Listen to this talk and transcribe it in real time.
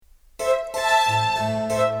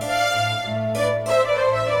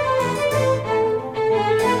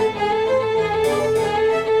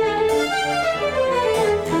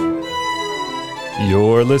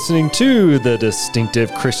listening to the Distinctive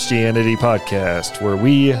Christianity Podcast, where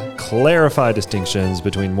we clarify distinctions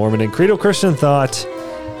between Mormon and Creedal Christian thought.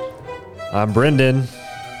 I'm Brendan,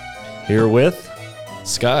 here with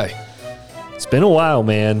Sky. It's been a while,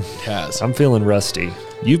 man. It has. I'm feeling rusty.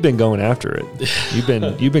 You've been going after it.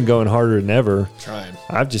 You've been going harder than ever. Trying.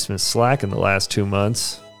 I've just been slacking the last 2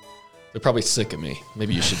 months. They're probably sick of me.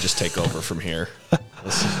 Maybe you should just take over from here.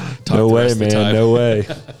 No way, man. No way.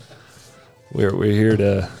 We're here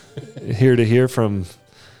to hear from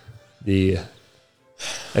the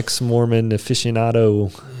ex-Mormon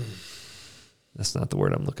aficionado. That's not the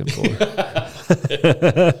word I'm looking for.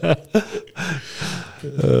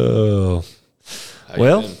 Oh,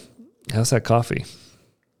 well, how's that coffee?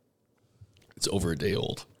 It's over a day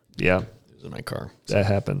old. Yeah, It was in my car. that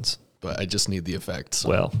happens. But I just need the effect. So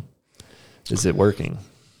Well, is it working?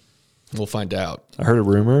 we'll find out. I heard a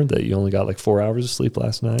rumor that you only got like 4 hours of sleep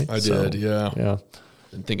last night. I did, yeah. Yeah.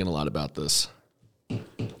 Been thinking a lot about this.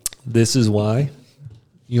 This is why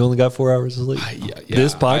you only got 4 hours of sleep. Yeah,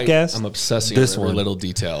 This podcast? I'm obsessing This on every one. little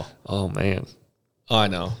detail. Oh man, Oh, I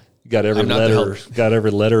know. you got every I'm not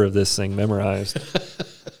the letter of this thing memorized.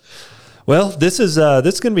 Well, this is going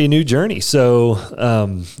to be a new journey. So,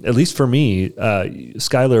 at least for me,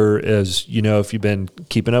 Skylar, as you know, if you've been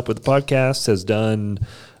keeping up with the podcast, has done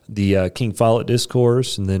the King Follett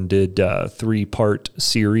Discourse, and then did a 3-part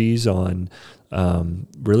series on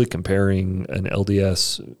really comparing an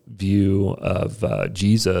LDS view of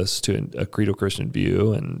Jesus to a creedal Christian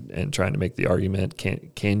view, and trying to make the argument: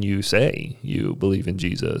 can you say you believe in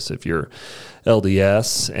Jesus if you're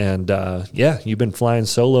LDS? And you've been flying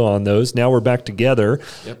solo on those. Now we're back together,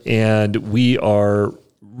 and we are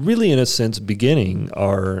really, in a sense, beginning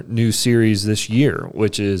our new series this year,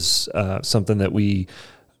 which is something that we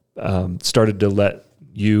started to let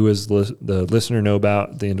you as the listener know about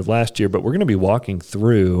at the end of last year. But we're going to be walking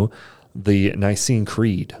through the Nicene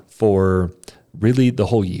Creed for really the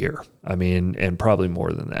whole year. I mean, and probably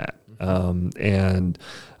more than that. And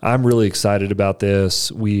I'm really excited about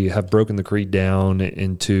this. We have broken the creed down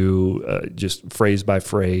into just phrase by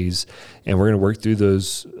phrase, and we're going to work through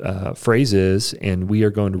those phrases, and we are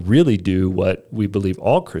going to really do what we believe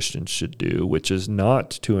all Christians should do, which is not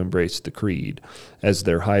to embrace the creed as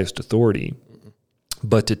their highest authority,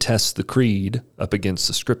 but to test the creed up against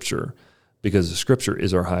the Scripture, because the Scripture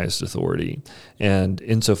is our highest authority. And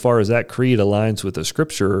insofar as that creed aligns with the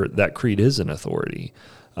Scripture, that creed is an authority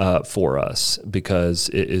for us, because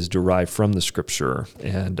it is derived from the Scripture,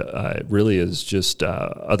 and it really is just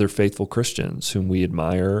other faithful Christians whom we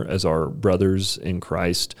admire as our brothers in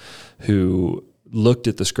Christ, who looked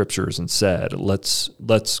at the Scriptures and said, let's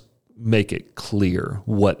make it clear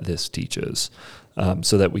what this teaches,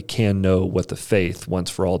 so that we can know what the faith once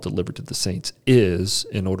for all delivered to the saints is,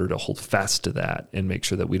 in order to hold fast to that and make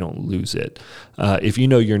sure that we don't lose it. If you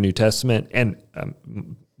know your New Testament, and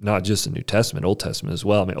not just the New Testament, Old Testament as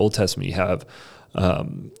well. I mean, Old Testament, you have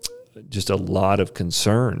just a lot of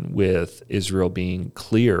concern with Israel being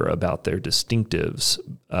clear about their distinctives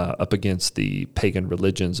up against the pagan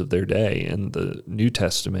religions of their day. In the New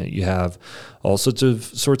Testament, you have all sorts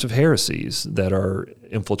of heresies that are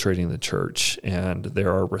infiltrating the church, and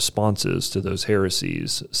there are responses to those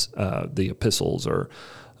heresies. The epistles are,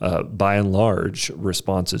 by and large,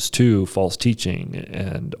 responses to false teaching,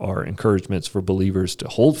 and are encouragements for believers to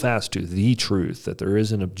hold fast to the truth, that there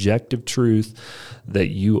is an objective truth that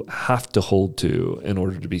you have to hold to in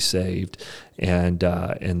order to be saved, and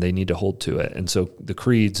they need to hold to it. And so the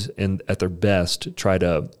creeds, at their best, try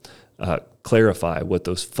to clarify what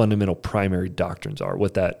those fundamental primary doctrines are.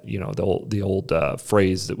 What that, the old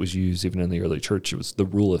phrase that was used even in the early church, it was the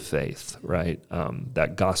rule of faith, right?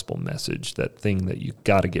 That gospel message, that thing that you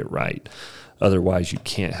got to get right. Otherwise, you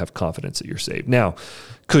can't have confidence that you're saved. Now,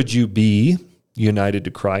 could you be united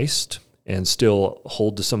to Christ and still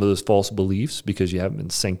hold to some of those false beliefs because you haven't been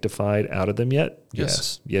sanctified out of them yet?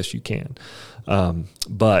 Yes, you can.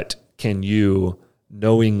 But can you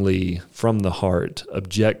knowingly from the heart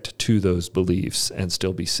object to those beliefs and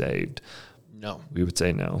still be saved? No. We would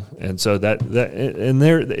say no. And so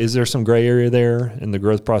is there some gray area there in the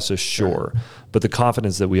growth process? Sure. But the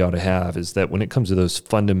confidence that we ought to have is that when it comes to those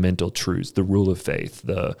fundamental truths, the rule of faith,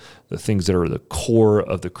 the things that are the core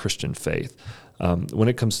of the Christian faith, when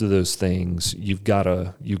it comes to those things, you've got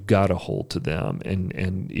to hold to them.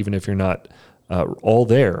 And even if you're not all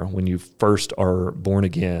there when you first are born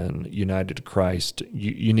again, united to Christ,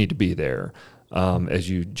 you need to be there as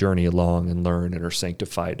you journey along and learn and are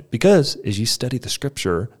sanctified. Because as you study the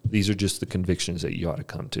Scripture, these are just the convictions that you ought to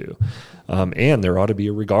come to. And there ought to be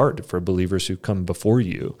a regard for believers who come before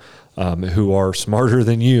you, who are smarter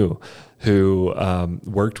than you, who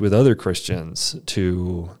worked with other Christians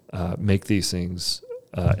to make these things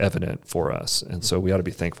evident for us. And so we ought to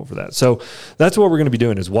be thankful for that. So that's what we're going to be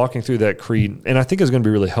doing, is walking through that creed. And I think it's going to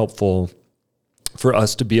be really helpful for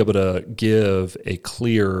us to be able to give a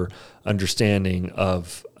clear understanding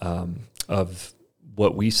of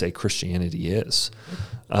what we say Christianity is,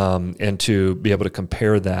 and to be able to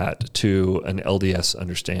compare that to an LDS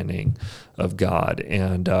understanding of God.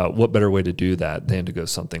 And what better way to do that than to go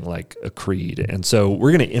something like a creed? And so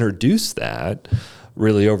we're going to introduce that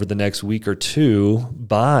really over the next week or two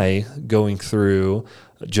by going through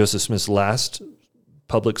Joseph Smith's last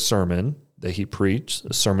public sermon that he preached,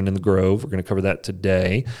 a sermon in the Grove. We're going to cover that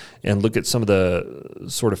today and look at some of the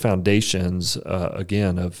sort of foundations,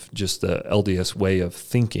 again, of just the LDS way of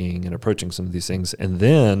thinking and approaching some of these things. And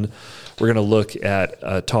then we're going to look at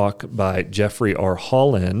a talk by Jeffrey R.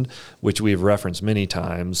 Holland, which we've referenced many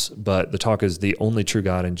times, but the talk is The Only True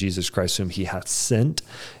God and Jesus Christ Whom He Hath Sent.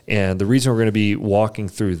 And the reason we're going to be walking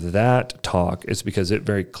through that talk is because it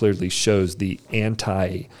very clearly shows the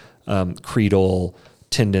anti-creedal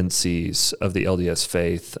tendencies of the LDS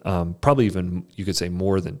faith, probably even you could say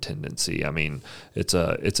more than tendency. I mean, it's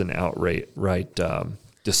an outright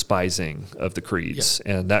despising of the creeds,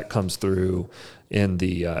 and that comes through in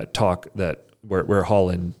the talk that where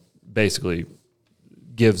Holland basically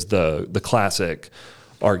gives the classic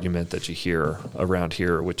argument that you hear around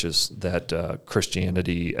here, which is that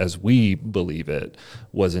Christianity, as we believe it,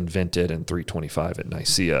 was invented in 325 at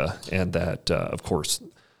Nicaea, and that of course.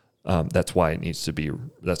 That's why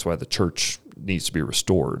the church needs to be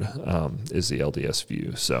restored, is the LDS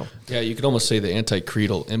view. So yeah, you could almost say the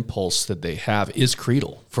anti-creedal impulse that they have is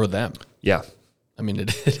creedal for them. Yeah. I mean,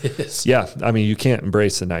 it is. Yeah. I mean, you can't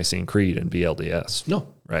embrace the Nicene Creed and be LDS. No.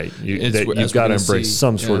 Right? You've got to embrace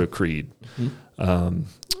some sort of creed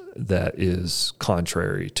that is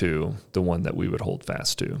contrary to the one that we would hold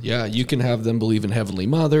fast to. Yeah, you can have them believe in Heavenly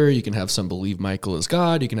Mother. You can have some believe Michael is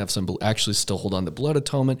God. You can have some actually still hold on to blood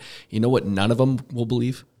atonement. You know what none of them will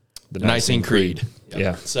believe? The Nicene Creed.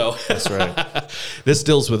 Yeah. So that's right. This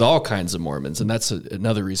deals with all kinds of Mormons, and that's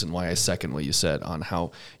another reason why I second what you said on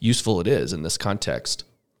how useful it is in this context.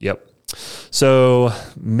 Yep. So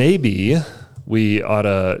maybe we ought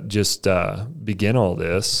to just begin all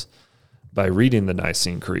this by reading the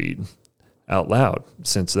Nicene Creed out loud,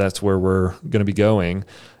 since that's where we're going to be going.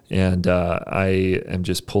 And I am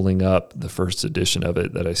just pulling up the first edition of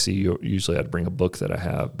it that I see. Usually I'd bring a book that I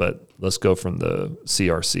have, but let's go from the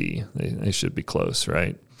CRC. They should be close,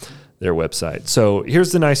 right? Their website. So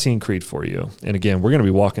here's the Nicene Creed for you. And again, we're going to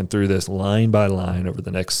be walking through this line by line over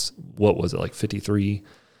the next, 53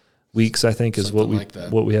 weeks, I think, is something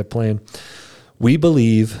what we have planned. We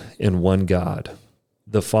believe in one God,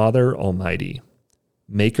 the Father Almighty,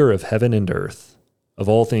 maker of heaven and earth, of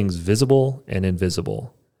all things visible and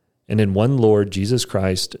invisible, and in one Lord Jesus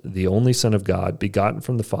Christ, the only Son of God, begotten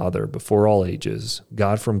from the Father before all ages,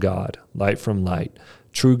 God from God, light from light,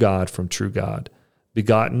 true God from true God,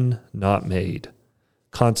 begotten, not made,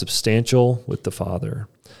 consubstantial with the Father.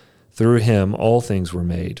 Through him all things were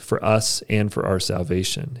made, for us and for our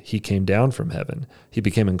salvation. He came down from heaven. He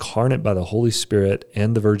became incarnate by the Holy Spirit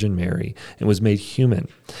and the Virgin Mary, and was made human.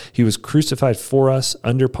 He was crucified for us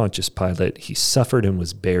under Pontius Pilate. He suffered and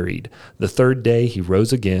was buried. The third day he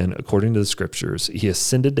rose again, according to the Scriptures. He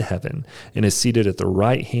ascended to heaven, and is seated at the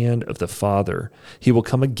right hand of the Father. He will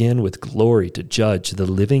come again with glory to judge the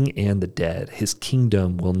living and the dead. His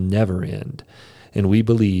kingdom will never end. And we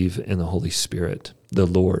believe in the Holy Spirit, the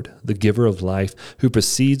Lord, the giver of life, who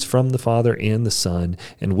proceeds from the Father and the Son,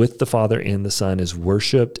 and with the Father and the Son is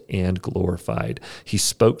worshiped and glorified. He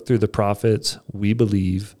spoke through the prophets. We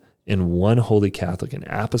believe in one holy Catholic and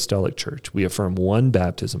apostolic church. We affirm one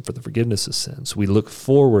baptism for the forgiveness of sins. We look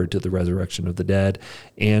forward to the resurrection of the dead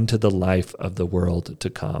and to the life of the world to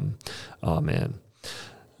come. Amen.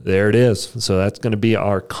 There it is. So that's going to be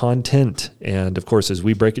our content. And of course, as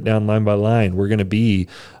we break it down line by line, we're going to be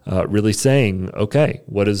really saying, okay,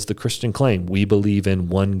 what is the Christian claim? We believe in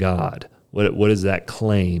one God. What is that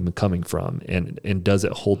claim coming from? And does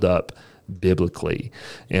it hold up biblically?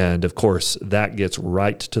 And of course, that gets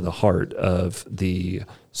right to the heart of the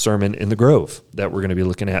sermon in the Grove that we're going to be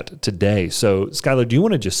looking at today. So, Skylar, do you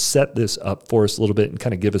want to just set this up for us a little bit and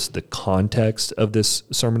kind of give us the context of this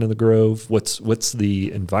sermon in the Grove? What's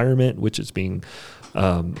the environment which is being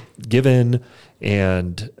given,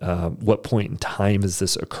 and what point in time is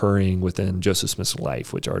this occurring within Joseph Smith's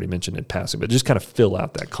life, which I already mentioned in passing, but just kind of fill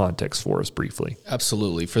out that context for us briefly.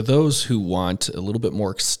 Absolutely. For those who want a little bit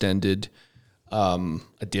more extended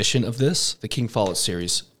edition of this, the King Follett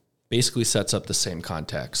series basically sets up the same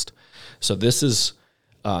context. So this is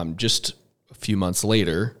just a few months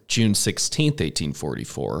later, June 16th,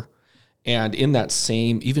 1844. And in that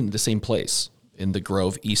even the same place, in the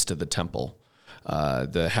grove east of the temple,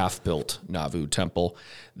 the half-built Nauvoo temple.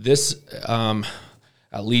 This,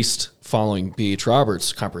 at least following B.H.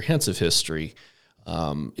 Roberts' comprehensive history,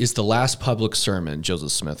 is the last public sermon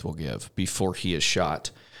Joseph Smith will give before he is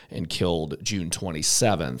shot and killed June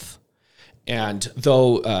 27th. And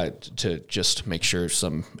though, to just make sure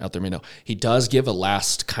some out there may know, he does give a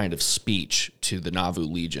last kind of speech to the Nauvoo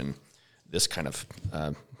Legion, this kind of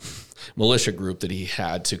militia group that he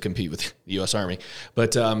had to compete with the U.S. Army.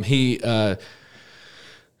 But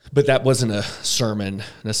but that wasn't a sermon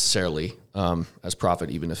necessarily as prophet,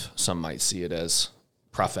 even if some might see it as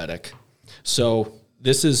prophetic. So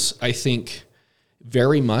this is, I think,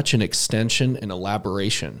 very much an extension and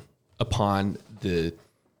elaboration upon the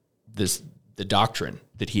doctrine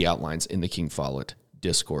that he outlines in the King Follett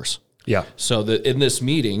discourse. Yeah. So in this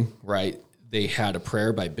meeting, right, they had a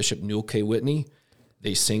prayer by Bishop Newell K. Whitney.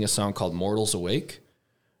 They sing a song called "Mortals Awake,"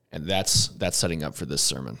 and that's setting up for this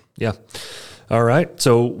sermon. Yeah. All right.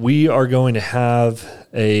 So we are going to have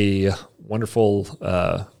a wonderful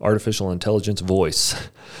artificial intelligence voice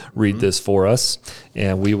read this for us,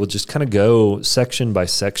 and we will just kind of go section by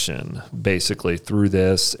section, basically, through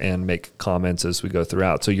this and make comments as we go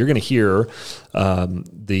throughout. So you're going to hear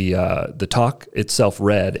the talk itself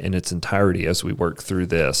read in its entirety as we work through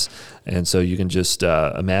this, and so you can just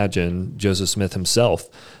imagine Joseph Smith himself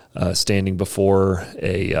standing before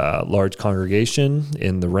a large congregation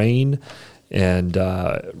in the rain,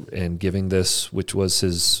 and giving this, which was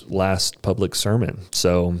his last public sermon.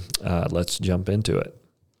 So let's jump into it.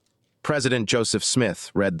 President Joseph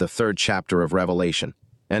Smith read the 3rd chapter of Revelation,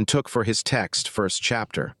 and took for his text 1st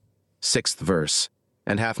chapter, 6th verse,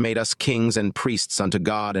 and hath made us kings and priests unto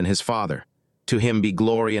God and his Father. To him be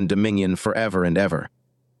glory and dominion forever and ever.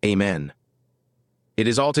 Amen. It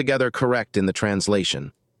is altogether correct in the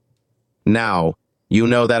translation. Now, you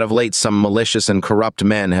know that of late some malicious and corrupt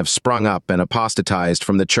men have sprung up and apostatized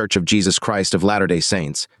from the Church of Jesus Christ of Latter-day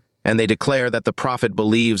Saints, and they declare that the prophet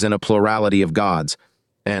believes in a plurality of gods,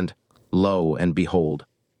 and, lo and behold,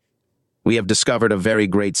 we have discovered a very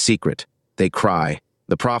great secret. They cry,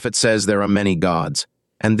 the prophet says there are many gods,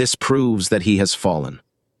 and this proves that he has fallen.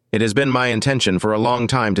 It has been my intention for a long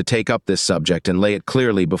time to take up this subject and lay it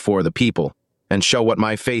clearly before the people, and show what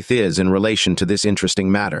my faith is in relation to this interesting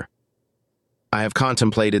matter. I have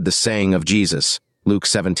contemplated the saying of Jesus, Luke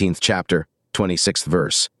 17th chapter, 26th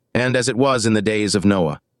verse, and as it was in the days of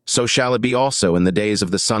Noah, so shall it be also in the days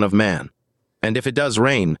of the Son of Man. And if it does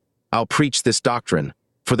rain, I'll preach this doctrine,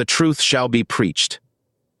 for the truth shall be preached.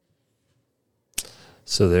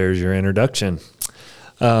 So there's your introduction.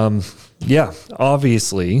 Yeah,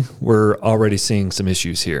 obviously, we're already seeing some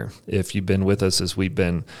issues here. If you've been with us as we've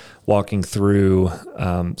been walking through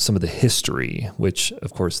some of the history, which,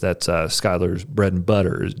 of course, that's Schuyler's bread and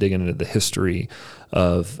butter, is digging into the history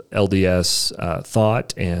of LDS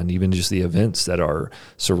thought and even just the events that are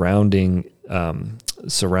surrounding the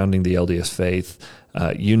LDS faith.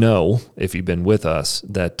 If you've been with us,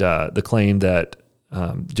 that the claim that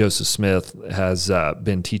Joseph Smith has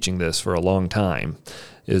been teaching this for a long time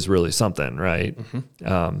is really something, right? Mm-hmm.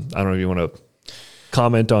 I don't know if you want to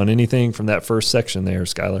comment on anything from that first section there,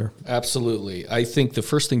 Schuyler. Absolutely. I think the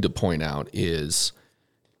first thing to point out is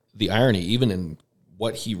the irony, even in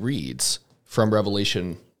what he reads from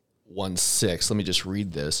Revelation 1:6. Let me just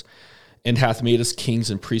read this. And hath made us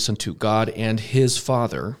kings and priests unto God and his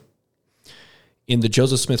Father. In the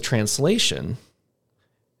Joseph Smith translation,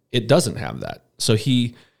 it doesn't have that. So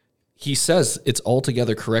he says it's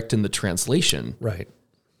altogether correct in the translation. Right.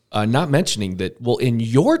 Not mentioning that, well, in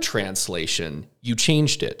your translation, you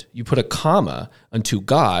changed it. You put a comma unto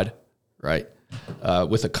God, right,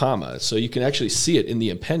 with a comma. So you can actually see it in the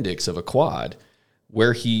appendix of a quad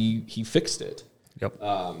where he fixed it. Yep.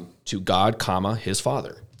 To God, comma, his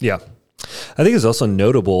Father. Yeah. I think it's also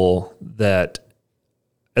notable that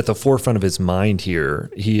at the forefront of his mind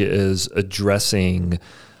here, he is addressing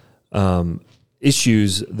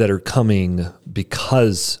issues that are coming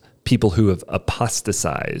because people who have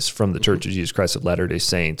apostatized from the Church of Jesus Christ of Latter-day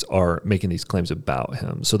Saints are making these claims about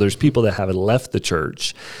him. So there's people that have left the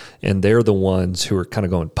church, and they're the ones who are kind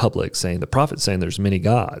of going public saying, the prophet's saying there's many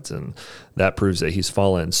gods, and that proves that he's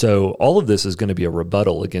fallen. So all of this is going to be a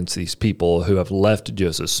rebuttal against these people who have left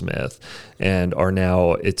Joseph Smith and are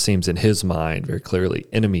now, it seems in his mind, very clearly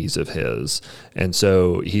enemies of his. And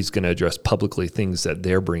so he's going to address publicly things that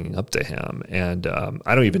they're bringing up to him. And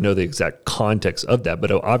I don't even know the exact context of that,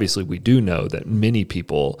 but obviously we do know that many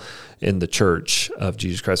people in the Church of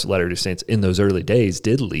Jesus Christ of Latter-day Saints in those early days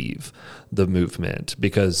did leave the movement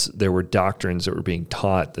because there were doctrines that were being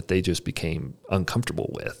taught that they just became uncomfortable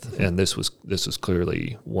with, and this was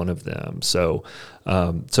clearly one of them. So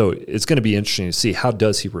it's going to be interesting to see how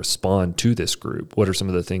does he respond to this group. What are some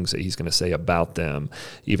of the things that he's going to say about them,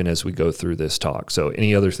 even as we go through this talk. So,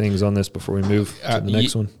 any other things on this before we move to the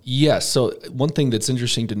next one? Yes. So, one thing that's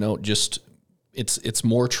interesting to note, just it's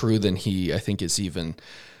more true than he, I think, is even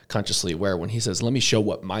consciously aware when he says, "Let me show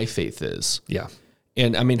what my faith is." Yeah.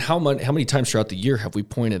 And I mean, how many times throughout the year have we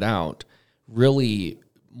pointed out, really,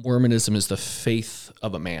 Mormonism is the faith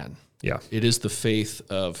of a man. Yeah. It is the faith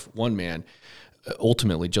of one man,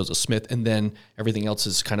 ultimately Joseph Smith, and then everything else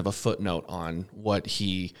is kind of a footnote on what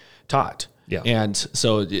he taught. Yeah. And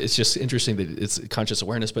so it's just interesting that it's conscious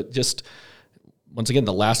awareness, but just once again,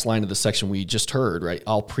 the last line of the section we just heard, right?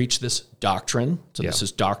 I'll preach this doctrine. So this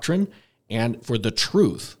is doctrine and for the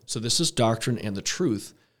truth. So this is doctrine and the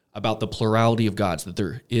truth about the plurality of gods, that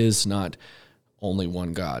there is not only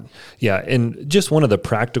one God. Yeah, and just one of the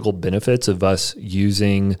practical benefits of us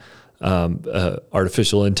using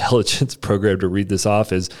artificial intelligence program to read this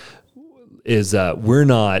off is we're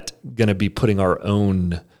not going to be putting our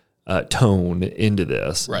own tone into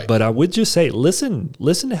this. Right. But I would just say, listen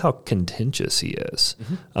to how contentious he is.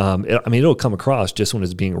 Mm-hmm. It'll come across just when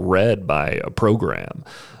it's being read by a program.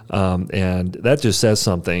 And that just says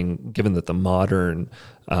something, given that the modern,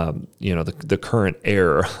 the current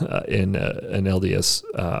air in an LDS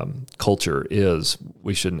culture is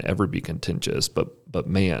we shouldn't ever be contentious. But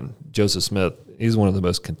man, Joseph Smith, he's one of the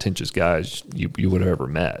most contentious guys you would have ever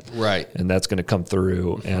met. Right. And that's going to come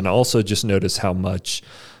through. And also just notice how much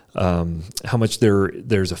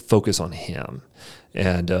there's a focus on him.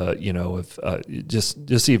 And if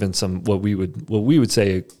just even some what we would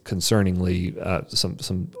say concerningly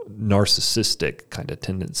some narcissistic kind of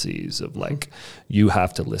tendencies of like, you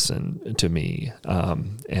have to listen to me,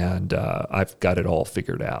 and I've got it all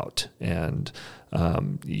figured out, and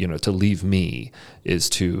to leave me is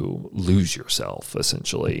to lose yourself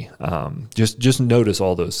essentially. Just notice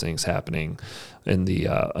all those things happening in the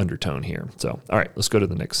undertone here. So all right, let's go to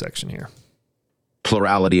the next section here.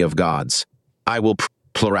 Plurality of gods.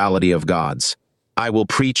 Plurality of gods. I will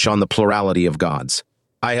preach on the plurality of gods.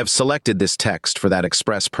 I have selected this text for that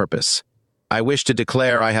express purpose. I wish to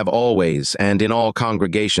declare I have always, and in all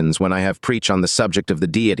congregations when I have preached on the subject of the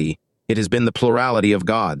deity, it has been the plurality of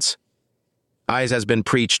gods. As has been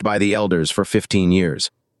preached by the elders for 15 years.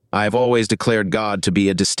 I have always declared God to be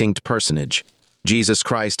a distinct personage, Jesus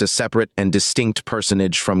Christ a separate and distinct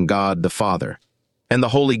personage from God the Father, and the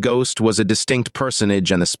Holy Ghost was a distinct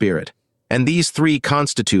personage and the Spirit. And these three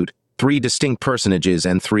constitute three distinct personages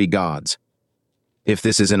and three gods. If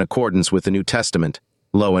this is in accordance with the New Testament,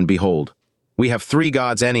 lo and behold, we have three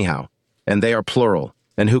gods anyhow, and they are plural,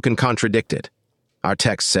 and who can contradict it? Our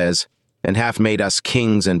text says, and hath made us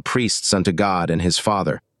kings and priests unto God and his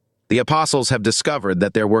Father. The apostles have discovered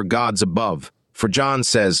that there were gods above, for John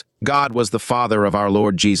says, God was the Father of our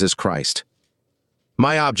Lord Jesus Christ.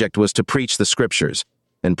 My object was to preach the Scriptures,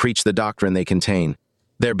 and preach the doctrine they contain,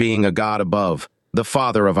 there being a God above, the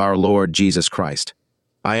Father of our Lord Jesus Christ.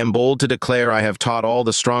 I am bold to declare I have taught all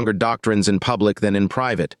the stronger doctrines in public than in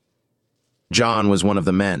private. John was one of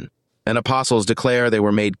the men, and apostles declare they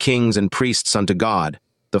were made kings and priests unto God,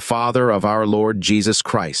 the Father of our Lord Jesus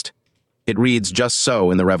Christ. It reads just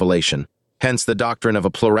so in the Revelation. Hence the doctrine of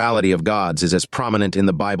a plurality of gods is as prominent in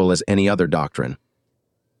the Bible as any other doctrine.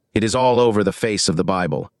 It is all over the face of the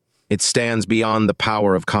Bible. It stands beyond the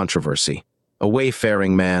power of controversy. A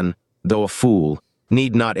wayfaring man, though a fool,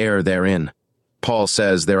 need not err therein. Paul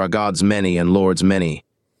says there are gods many and lords many.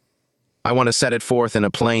 I want to set it forth in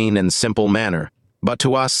a plain and simple manner, but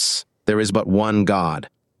to us there is but one God.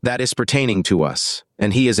 That is pertaining to us,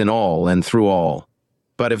 and he is in all and through all.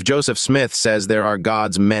 But if Joseph Smith says there are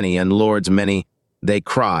gods many and lords many, they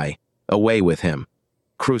cry, away with him.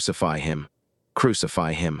 Crucify him.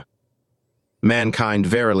 Crucify him. Mankind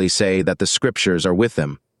verily say that the Scriptures are with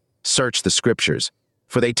them. Search the Scriptures,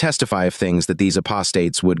 for they testify of things that these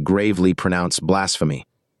apostates would gravely pronounce blasphemy.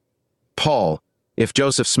 Paul, if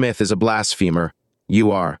Joseph Smith is a blasphemer,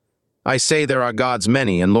 you are. I say there are gods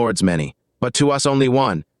many and lords many, but to us only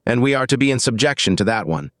one, and we are to be in subjection to that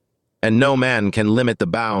one. And no man can limit the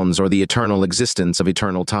bounds or the eternal existence of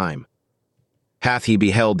eternal time. Hath he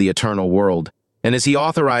beheld the eternal world, and is he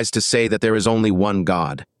authorized to say that there is only one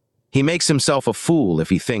God? He makes himself a fool if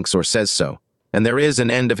he thinks or says so, and there is an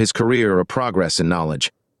end of his career or progress in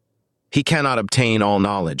knowledge. He cannot obtain all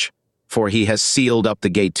knowledge, for he has sealed up the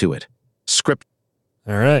gate to it.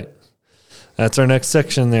 All right. That's our next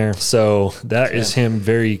section there. So that is him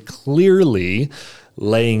very clearly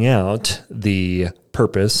laying out the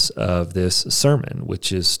purpose of this sermon,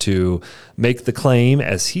 which is to make the claim,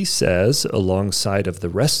 as he says, alongside of the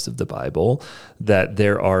rest of the Bible, that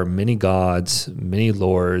there are many gods, many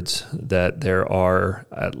lords, that there are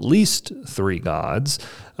at least three gods.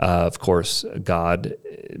 Of course, God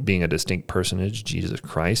being a distinct personage, Jesus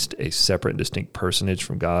Christ, a separate and distinct personage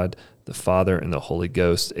from God, the Father and the Holy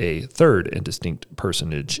Ghost, a third and distinct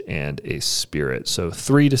personage, and a spirit. So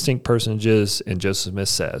three distinct personages, and Joseph Smith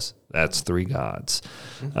says that's three gods.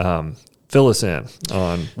 Fill us in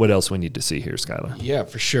on what else we need to see here, Skylar. Yeah,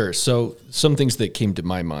 for sure. So some things that came to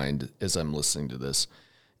my mind as I'm listening to this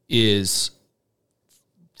is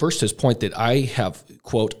first his point that I have,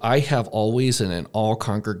 quote, I have always and in all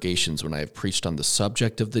congregations when I have preached on the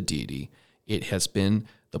subject of the deity, it has been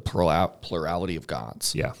the plurality of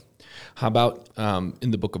gods. Yeah. How about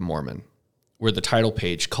in the Book of Mormon, where the title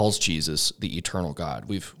page calls Jesus the eternal God?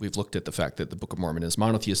 We've looked at the fact that the Book of Mormon is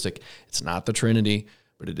monotheistic. It's not the Trinity,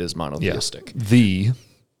 but it is monotheistic. Yeah. The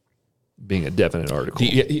being a definite article.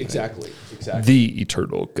 Exactly. The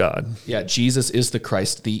eternal God. Yeah, Jesus is the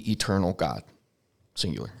Christ, the eternal God.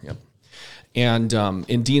 Singular, yep. And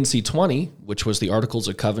in D&C 20, which was the Articles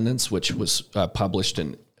of Covenants, which was published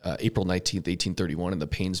in April 19th, 1831 in the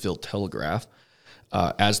Painesville Telegraph,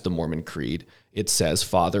 as the Mormon Creed, it says,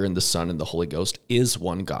 Father and the Son and the Holy Ghost is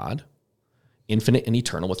one God, infinite and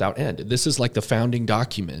eternal without end. This is like the founding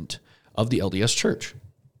document of the LDS Church.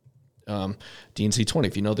 D&C 20,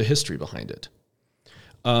 if you know the history behind it.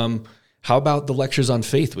 How about the lectures on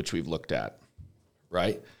faith, which we've looked at,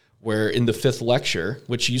 right? Where in the fifth lecture,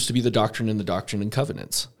 which used to be the Doctrine and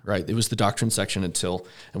Covenants, right? It was the doctrine section and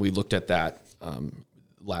we looked at that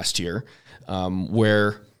last year,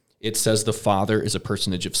 where it says the Father is a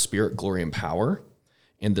personage of spirit, glory, and power,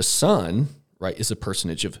 and the Son, right, is a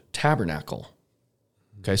personage of tabernacle.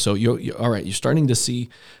 Okay, so all right, you're starting to see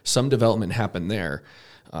some development happen there,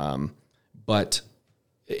 but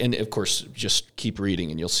of course, just keep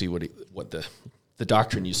reading and you'll see what the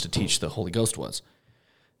doctrine used to teach the Holy Ghost was.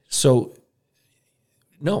 So,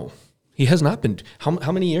 no, he has not been.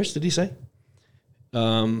 How many years did he say?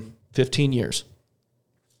 15 years.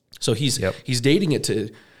 So he's dating it to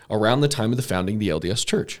around the time of the founding of the LDS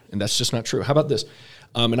Church, and that's just not true. How about this?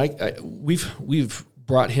 We've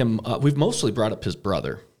brought him. We've mostly brought up his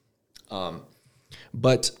brother,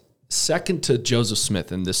 but second to Joseph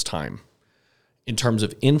Smith in this time, in terms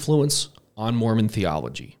of influence on Mormon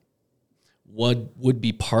theology, would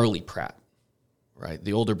be Parley Pratt. Right,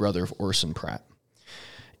 the older brother of Orson Pratt.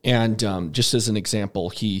 And just as an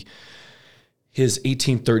example, his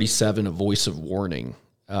 1837 A Voice of Warning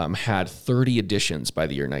had 30 editions by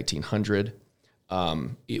the year 1900.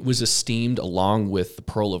 It was esteemed along with the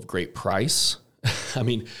Pearl of Great Price. I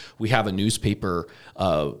mean, we have a newspaper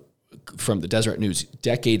from the Deseret News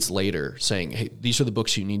decades later saying, hey, these are the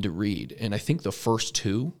books you need to read. And I think the first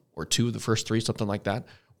two of the first three, something like that,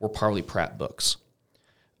 were Parley Pratt books.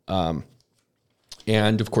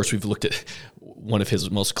 And, of course, we've looked at one of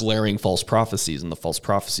his most glaring false prophecies in the False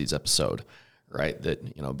Prophecies episode, right?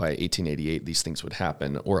 That, by 1888, these things would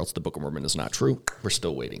happen, or else the Book of Mormon is not true. We're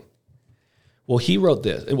still waiting. Well, he wrote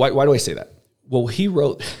this. Why do I say that? Well, he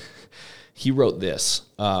wrote this.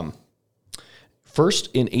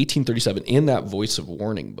 First, in 1837, in that Voice of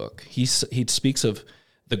Warning book, he speaks of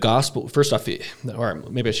the gospel. First off, or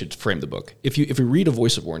maybe I should frame the book. If you read A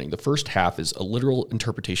Voice of Warning, the first half is a literal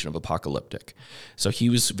interpretation of apocalyptic. So he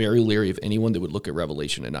was very leery of anyone that would look at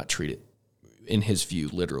Revelation and not treat it, in his view,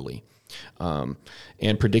 literally. And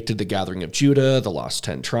predicted the gathering of Judah, the lost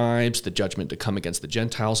 10 tribes, the judgment to come against the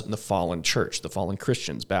Gentiles, and the fallen church, the fallen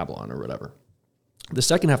Christians, Babylon, or whatever. The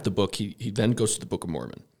second half of the book, he then goes to the Book of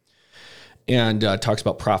Mormon and talks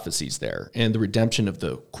about prophecies there and the redemption of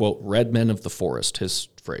the, quote, red men of the forest, his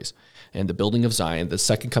phrase, and the building of Zion, the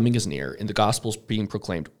second coming is near, and the gospel's being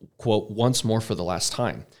proclaimed, quote, once more for the last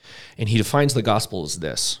time. And he defines the gospel as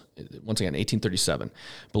this, once again, 1837,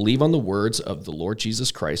 believe on the words of the Lord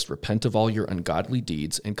Jesus Christ, repent of all your ungodly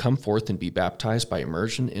deeds, and come forth and be baptized by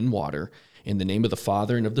immersion in water in the name of the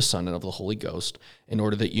Father and of the Son and of the Holy Ghost, in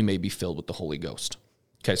order that you may be filled with the Holy Ghost.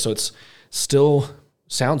 Okay, so it's still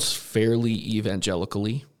sounds fairly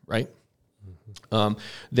evangelically, right? Mm-hmm.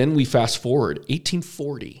 Then we fast forward,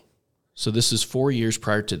 1840. So this is 4 years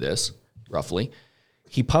prior to this, roughly.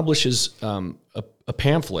 He publishes a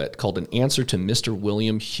pamphlet called An Answer to Mr.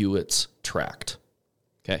 William Hewitt's Tract.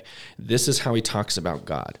 Okay, this is how he talks about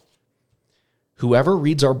God. Whoever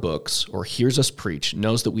reads our books or hears us preach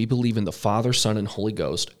knows that we believe in the Father, Son, and Holy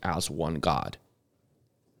Ghost as one God.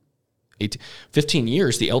 15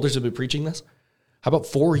 years, the elders have been preaching this. How about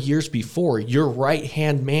 4 years before, your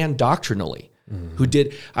right-hand man doctrinally who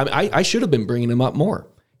did, I should have been bringing him up more.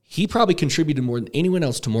 He probably contributed more than anyone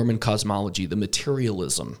else to Mormon cosmology, the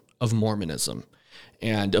materialism of Mormonism,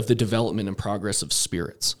 and of the development and progress of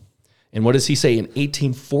spirits. And what does he say in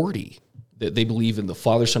 1840? That they believe in the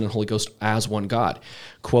Father, Son, and Holy Ghost as one God.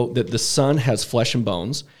 Quote, that the Son has flesh and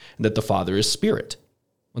bones, and that the Father is spirit.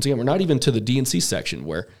 Once again, we're not even to the D&C section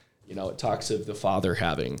where, it talks of the Father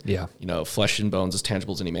having, flesh and bones as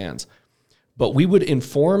tangible as any man's. But we would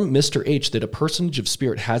inform Mr. H that a personage of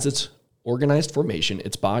spirit has its organized formation,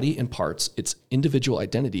 its body and parts, its individual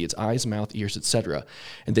identity, its eyes, mouth, ears, etc.,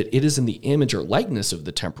 and that it is in the image or likeness of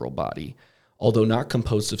the temporal body, although not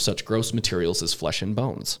composed of such gross materials as flesh and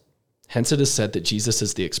bones. Hence it is said that Jesus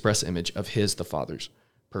is the express image of the Father's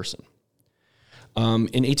person. In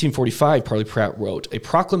 1845, Parley Pratt wrote a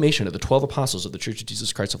proclamation of the 12 apostles of the Church of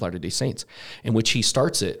Jesus Christ of Latter-day Saints, in which he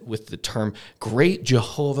starts it with the term Great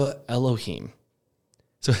Jehovah Elohim.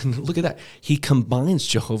 So look at that. He combines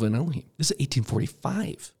Jehovah and Elohim. This is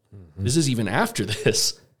 1845. Mm-hmm. This is even after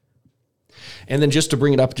this. And then just to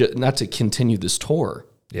bring it up, not to continue this tour,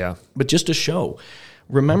 but just to show,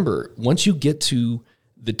 remember, once you get to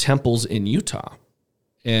the temples in Utah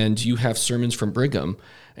and you have sermons from Brigham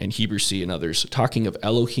and Heber C. and others talking of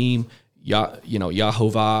Elohim,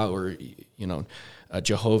 Yahovah, or,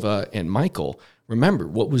 Jehovah and Michael, remember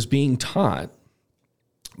what was being taught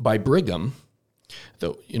by Brigham,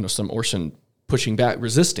 though, some Orson pushing back,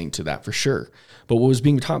 resisting to that for sure. But what was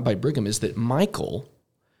being taught by Brigham is that Michael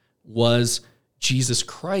was Jesus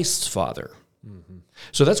Christ's father. Mm-hmm.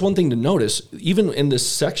 So that's one thing to notice, even in this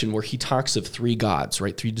section where he talks of three gods,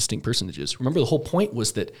 right? Three distinct personages. Remember, the whole point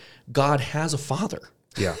was that God has a father.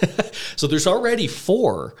 Yeah. So there's already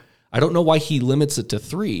four. I don't know why he limits it to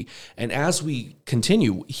three. And as we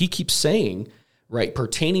continue, he keeps saying, right,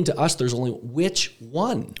 pertaining to us, there's only which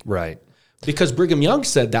one? Right. Because Brigham Young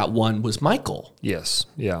said that one was Michael. Yes.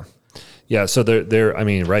 Yeah. Yeah. So there. I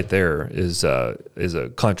mean, right there is a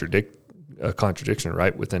contradiction,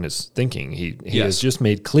 right, within his thinking. He has just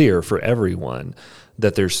made clear for everyone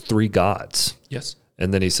that there's three gods. Yes.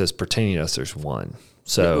 And then he says, pertaining to us, there's one.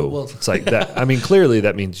 So it's like that. I mean, clearly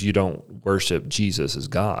that means you don't worship Jesus as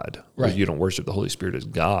God. Right. You don't worship the Holy Spirit as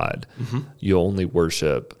God. Mm-hmm. You only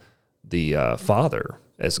worship the Father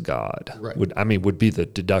as God. Right. Would be the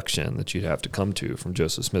deduction that you'd have to come to from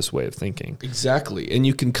Joseph Smith's way of thinking. Exactly. And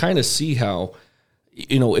you can kind of see how,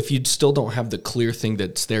 if you still don't have the clear thing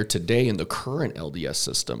that's there today in the current LDS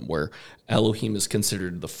system, where Elohim is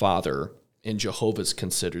considered the Father and Jehovah is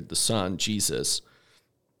considered the Son, Jesus,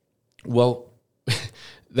 well,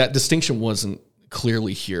 that distinction wasn't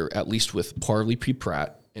clearly here, at least with Parley P.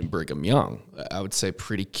 Pratt and Brigham Young. I would say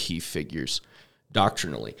pretty key figures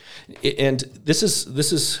doctrinally. And this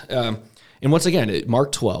is, and once again,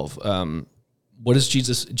 Mark 12, what is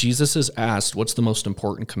Jesus? Jesus is asked, what's the most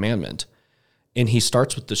important commandment? And he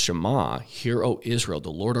starts with the Shema, Hear, O Israel, the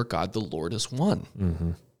Lord our God, the Lord is one.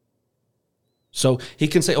 Mm-hmm. So he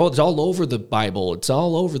can say, it's all over the Bible. It's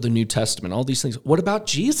all over the New Testament, all these things. What about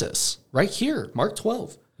Jesus? Right here, Mark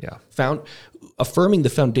 12. Yeah. Affirming the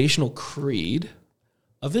foundational creed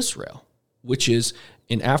of Israel, which is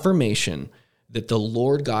an affirmation that the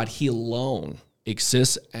Lord God, he alone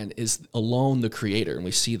exists and is alone the creator. And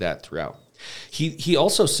we see that throughout. He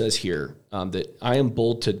also says here that I am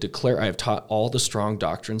bold to declare I have taught all the strong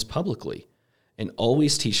doctrines publicly and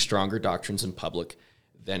always teach stronger doctrines in public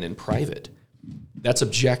than in private. That's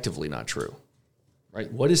objectively not true,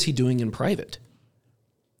 right? What is he doing in private?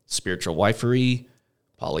 Spiritual wifery,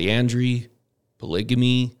 polyandry,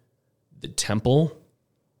 polygamy, the temple,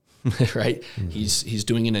 right? Mm-hmm. He's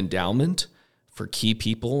doing an endowment for key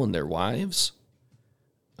people and their wives.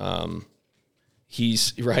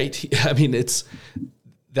 He's right. I mean,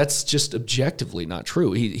 that's just objectively not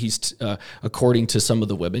true. He's according to some of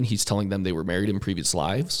the women, he's telling them they were married in previous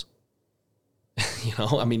lives.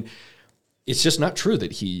 I mean, it's just not true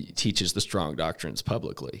that he teaches the strong doctrines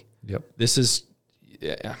publicly. Yep. This is,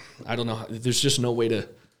 I don't know. There's just no way to.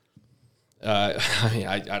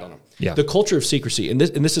 I don't know. Yeah. The culture of secrecy, and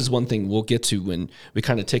this is one thing we'll get to when we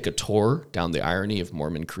kind of take a tour down the irony of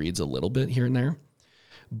Mormon creeds a little bit here and there.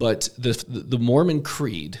 But the Mormon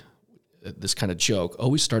creed, this kind of joke,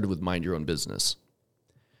 always started with mind your own business.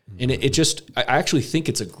 Mm-hmm. And I actually think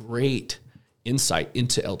it's a great insight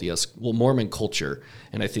into Mormon culture,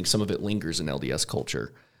 and I think some of it lingers in LDS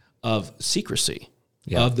culture, of secrecy,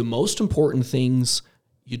 of the most important things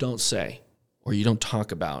you don't say or you don't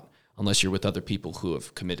talk about unless you're with other people who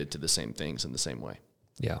have committed to the same things in the same way.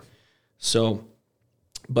 Yeah. So...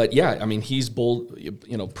 But yeah, I mean, he's bold,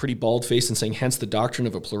 pretty bald-faced in saying, hence the doctrine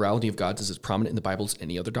of a plurality of gods is as prominent in the Bible as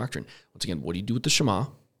any other doctrine. Once again, what do you do with the Shema?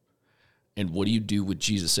 And what do you do with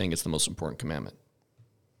Jesus saying it's the most important commandment?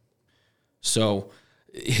 So,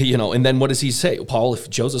 and then what does he say? Paul, if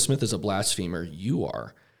Joseph Smith is a blasphemer, you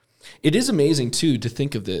are. It is amazing, too, to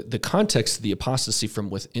think of the context of the apostasy from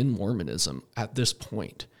within Mormonism at this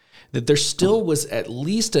point, that there still was at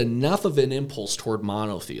least enough of an impulse toward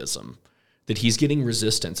monotheism that he's getting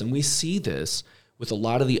resistance. And we see this with a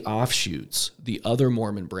lot of the offshoots, the other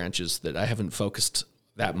Mormon branches that I haven't focused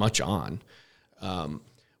that much on,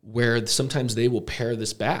 where sometimes they will pare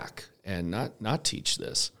this back and not teach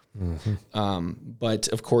this. Mm-hmm. But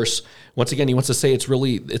of course, once again, he wants to say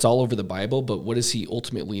it's all over the Bible, but what does he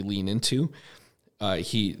ultimately lean into?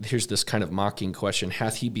 Here's this kind of mocking question: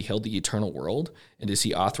 hath he beheld the eternal world? And is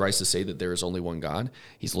he authorized to say that there is only one God?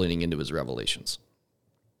 He's leaning into his revelations.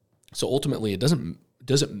 So ultimately, it doesn't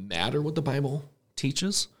matter what the Bible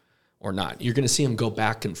teaches or not. You're going to see him go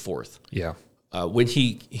back and forth. Yeah. When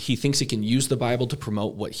he thinks he can use the Bible to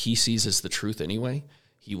promote what he sees as the truth anyway,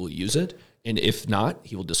 he will use it. And if not,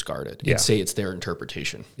 he will discard it and say it's their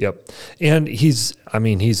interpretation. Yep. And he's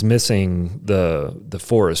missing the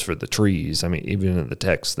forest for the trees. I mean, even in the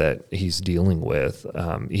text that he's dealing with,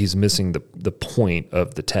 he's missing the point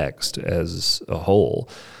of the text as a whole,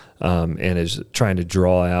 and is trying to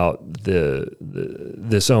draw out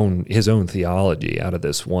his own theology out of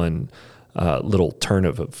this one little turn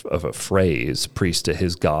of a phrase, priest to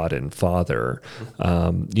his God and Father,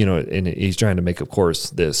 and he's trying to make, of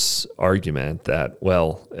course, this argument that,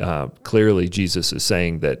 clearly Jesus is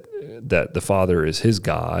saying that the Father is his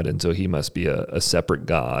God, and so he must be a separate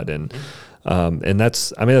God, and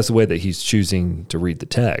that's the way that he's choosing to read the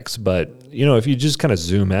text. But if you just kind of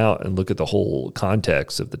zoom out and look at the whole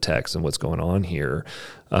context of the text and what's going on here,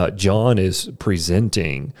 John is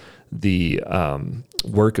presenting the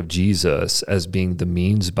work of Jesus as being the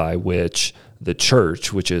means by which the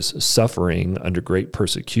church, which is suffering under great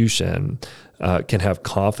persecution, can have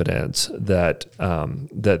confidence that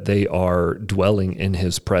they are dwelling in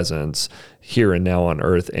his presence here and now on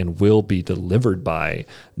earth and will be delivered by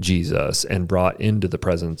Jesus and brought into the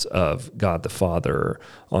presence of God the Father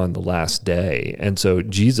on the last day. And so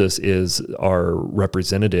Jesus is our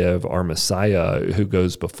representative, our Messiah, who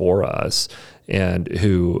goes before us and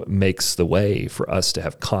who makes the way for us to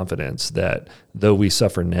have confidence that though we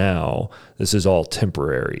suffer now, this is all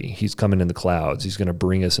temporary. He's coming in the clouds. He's going to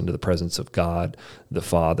bring us into the presence of God the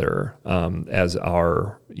Father as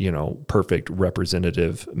our perfect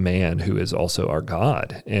representative man who is also our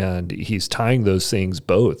God. And he's tying those things,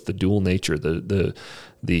 both the dual nature,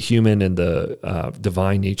 the human and the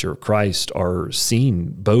divine nature of Christ, are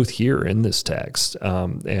seen both here in this text.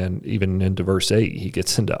 And even into verse 8, he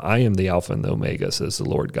gets into, I am the Alpha and the Omega, says the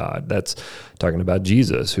Lord God. That's talking about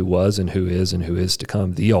Jesus, who was and who is to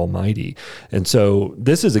come, the Almighty. And so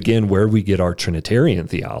this is, again, where we get our Trinitarian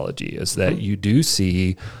theology, is that you do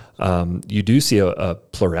see a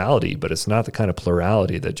plurality, but it's not the kind of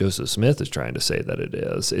plurality that Joseph Smith is trying to say that it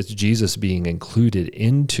is. It's Jesus being included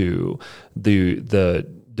into the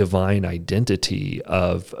divine identity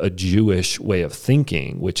of a Jewish way of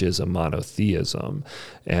thinking, which is a monotheism.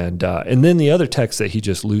 And then the other text that he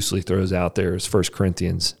just loosely throws out there is 1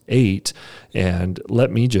 Corinthians 8. And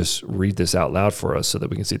let me just read this out loud for us so that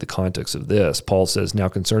we can see the context of this. Paul says, now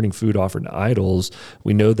concerning food offered to idols,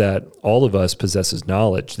 we know that all of us possesses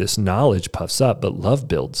knowledge. This knowledge puffs up, but love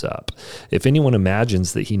builds up. If anyone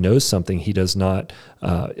imagines that he knows something he does not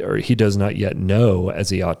yet know as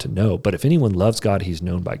he ought to know, but if anyone loves God, he's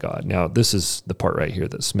known by God. Now, this is the part right here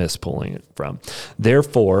that Smith's pulling it from.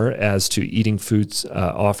 Therefore, as to eating foods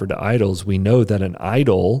offered to idols, we know that an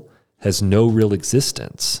idol has no real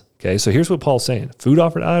existence. Okay, so here's what Paul's saying. Food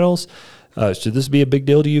offered to idols, should this be a big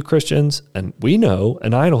deal to you Christians? And we know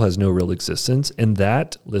an idol has no real existence, and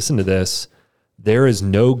that, listen to this, there is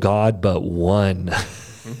no God but one.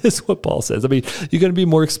 Is what Paul says. I mean, you're going to be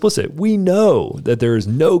more explicit. We know that there is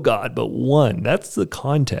no God but one. That's the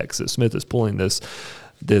context that Smith is pulling this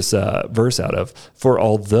verse out of. For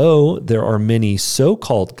although there are many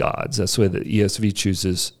so-called gods, that's the way the ESV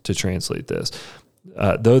chooses to translate this,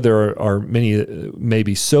 though there are many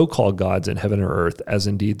maybe so-called gods in heaven or earth, as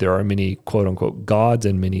indeed there are many quote-unquote gods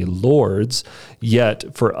and many lords, yet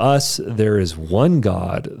for us there is one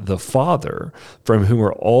God, the Father, from whom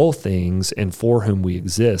are all things and for whom we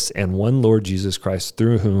exist, and one Lord Jesus Christ,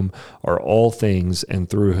 through whom are all things and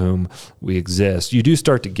through whom we exist. You do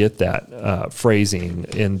start to get that phrasing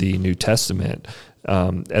in the New Testament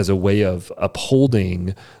as a way of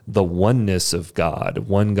upholding the oneness of God,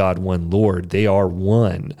 one Lord. They are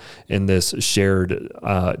one in this shared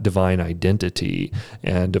divine identity.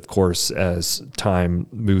 And of course, as time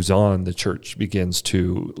moves on, the church begins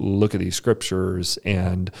to look at these scriptures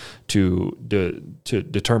and to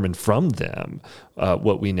determine from them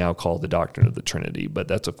what we now call the doctrine of the Trinity. But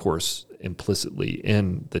that's, of course, implicitly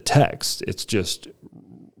in the text. It's just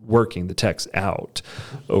working the text out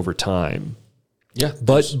over time. Yeah.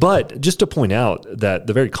 But just to point out that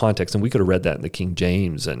the very context, and we could have read that in the King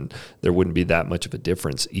James and there wouldn't be that much of a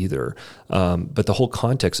difference either. But the whole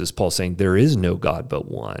context is Paul saying there is no God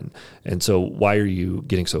but one. And so why are you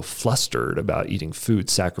getting so flustered about eating food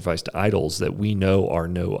sacrificed to idols that we know are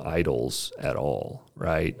no idols at all,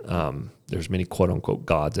 right? There's many quote unquote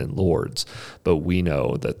gods and lords, but we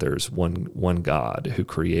know that there's one God who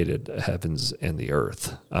created the heavens and the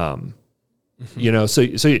earth. You know, so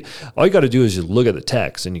all you got to do is just look at the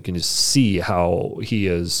text and you can just see how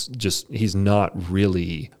he's not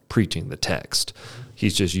really preaching the text.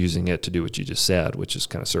 He's just using it to do what you just said, which is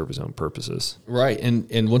kind of serve his own purposes. Right.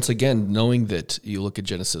 And once again, knowing that you look at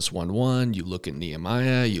Genesis 1:1, you look at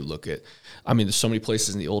Nehemiah, there's so many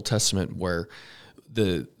places in the Old Testament where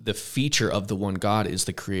the feature of the one God is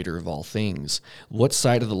the creator of all things. What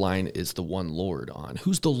side of the line is the one Lord on?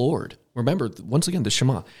 Who's the Lord? Remember, once again, the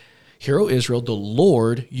Shema. Hear, O Israel, the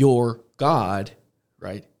Lord your God,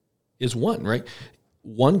 right, is one, right?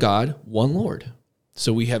 One God, one Lord.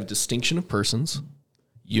 So we have distinction of persons,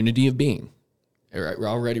 unity of being. We're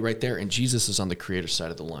already right there, and Jesus is on the creator side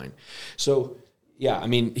of the line. So, yeah,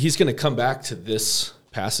 he's going to come back to this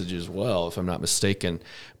passage as well, if I'm not mistaken.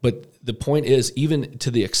 But the point is, even to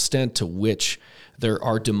the extent to which there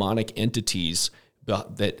are demonic entities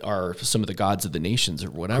that are some of the gods of the nations or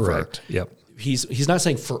whatever. Correct. Yep. He's not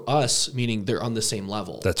saying for us, meaning they're on the same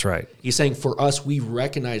level. That's right. He's saying for us, we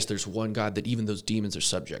recognize there's one God that even those demons are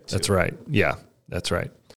subject to. That's right. Yeah, that's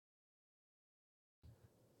right.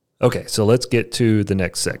 Okay, so let's get to the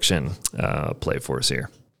next section. Play for us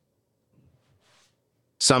here.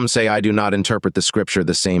 Some say I do not interpret the scripture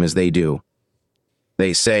the same as they do.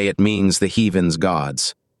 They say it means the heathens'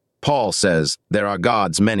 gods. Paul says there are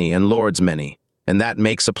gods many and lords many, and that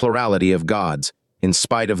makes a plurality of gods, in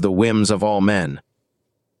spite of the whims of all men.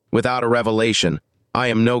 Without a revelation, I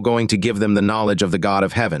am no going to give them the knowledge of the God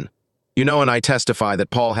of heaven. You know, and I testify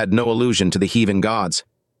that Paul had no allusion to the heathen gods.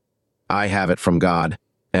 I have it from God,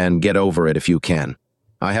 and get over it if you can.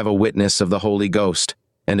 I have a witness of the Holy Ghost,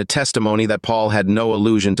 and a testimony that Paul had no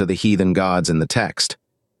allusion to the heathen gods in the text.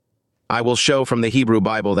 I will show from the Hebrew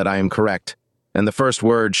Bible that I am correct, and the first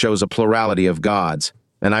word shows a plurality of gods,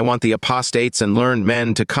 and I want the apostates and learned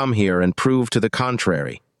men to come here and prove to the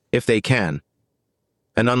contrary, if they can.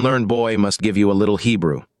 An unlearned boy must give you a little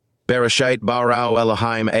Hebrew. Bereshit bara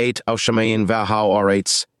Elohim et Oshamayim vahau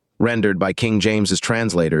aretz, rendered by King James's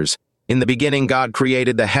translators. In the beginning God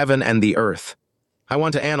created the heaven and the earth. I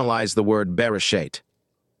want to analyze the word Bereshit.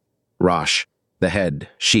 Rosh, the head,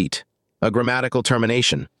 sheet. A grammatical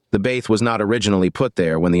termination. The Beth was not originally put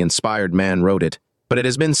there when the inspired man wrote it, but it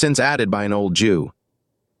has been since added by an old Jew.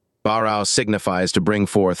 Barau signifies to bring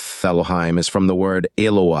forth. Elohim is from the word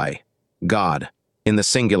Eloi, God, in the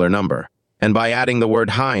singular number, and by adding the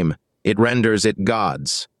word Haim, it renders it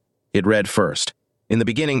gods. It read first, in the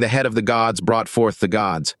beginning the head of the gods brought forth the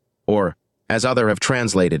gods, or, as other have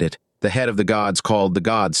translated it, the head of the gods called the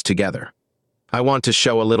gods together. I want to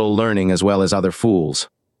show a little learning as well as other fools.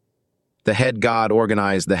 The head God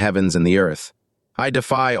organized the heavens and the earth. I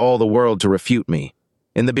defy all the world to refute me.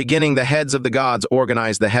 In the beginning, the heads of the gods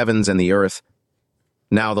organized the heavens and the earth.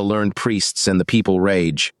 Now the learned priests and the people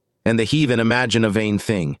rage, and the heathen imagine a vain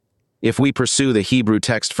thing. If we pursue the Hebrew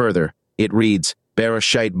text further, it reads,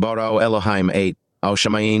 Bereshit bara Elohim et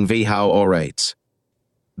Oshamayim vahau aretz.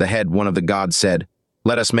 The head, one of the gods, said,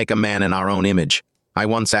 let us make a man in our own image. I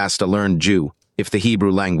once asked a learned Jew if the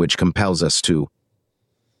Hebrew language compels us to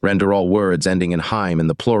render all words ending in Haim in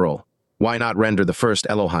the plural. Why not render the first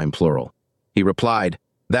Elohim plural? He replied,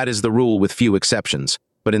 that is the rule with few exceptions,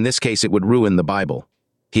 but in this case it would ruin the Bible.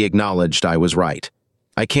 He acknowledged I was right.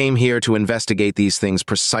 I came here to investigate these things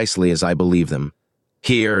precisely as I believe them.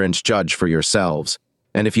 Hear and judge for yourselves,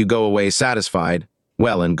 and if you go away satisfied,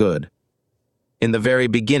 well and good. In the very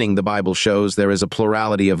beginning, the Bible shows there is a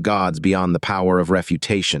plurality of gods beyond the power of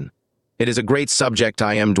refutation. It is a great subject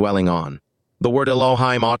I am dwelling on. The word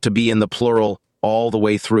Elohim ought to be in the plural all the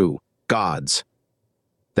way through, gods.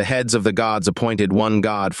 The heads of the gods appointed one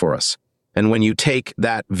God for us, and when you take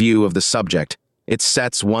that view of the subject, it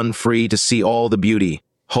sets one free to see all the beauty,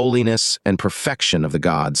 holiness, and perfection of the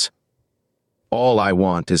gods. All I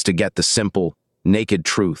want is to get the simple, naked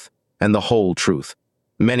truth, and the whole truth.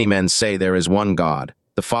 Many men say there is one God,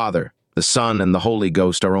 the Father, the Son, and the Holy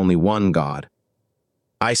Ghost are only one God.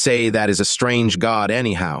 I say that is a strange God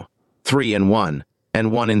anyhow, 3 in 1,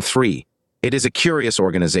 and 1 in 3. It is a curious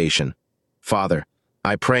organization. Father,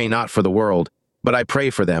 I pray not for the world, but I pray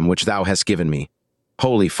for them which thou hast given me.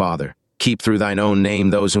 Holy Father, keep through thine own name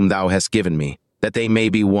those whom thou hast given me, that they may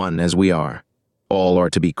be one as we are. All are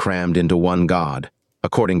to be crammed into one God,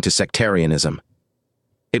 according to sectarianism.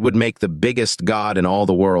 It would make the biggest God in all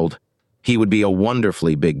the world. He would be a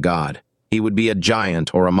wonderfully big God. He would be a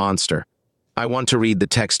giant or a monster. I want to read the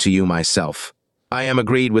text to you myself. I am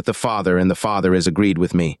agreed with the Father, and the Father is agreed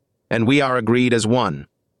with me, and we are agreed as one.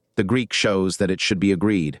 The Greek shows that it should be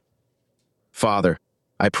agreed. Father,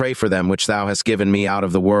 I pray for them which thou hast given me out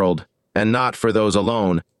of the world, and not for those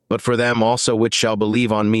alone, but for them also which shall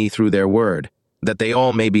believe on me through their word, that they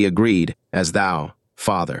all may be agreed, as thou,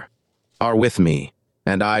 Father, are with me,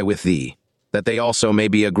 and I with thee, that they also may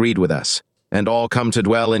be agreed with us, and all come to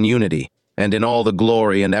dwell in unity, and in all the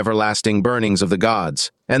glory and everlasting burnings of the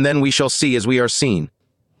gods, and then we shall see as we are seen,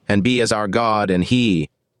 and be as our God, and he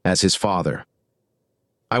as his Father.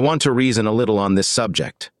 I want to reason a little on this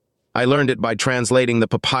subject. I learned it by translating the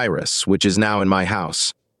papyrus, which is now in my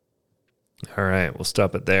house. All right, we'll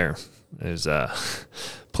stop it there. There's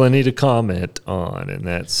plenty to comment on in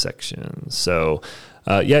that section. So,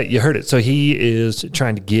 yeah, you heard it. So he is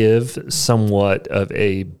trying to give somewhat of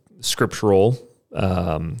a scriptural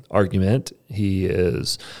argument. He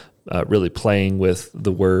is really playing with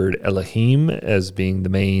the word Elohim as being the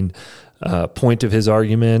main point of his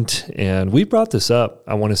argument. And we brought this up,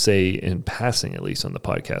 I want to say in passing, at least on the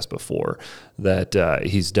podcast before, that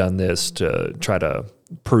he's done this to try to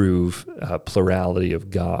prove plurality of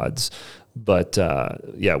gods. But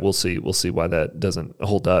yeah, we'll see why that doesn't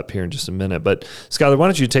hold up here in just a minute. But Skylar, why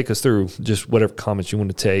don't you take us through just whatever comments you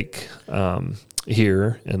want to take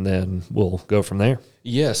here, and then we'll go from there.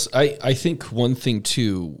 Yes, I think one thing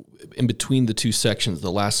too, in between the two sections,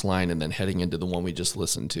 the last line and then heading into the one we just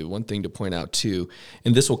listened to, one thing to point out too,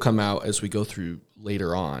 and this will come out as we go through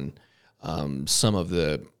later on, some of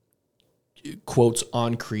the quotes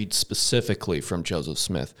on creed specifically from Joseph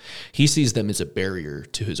Smith. He sees them as a barrier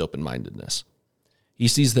to his open-mindedness. He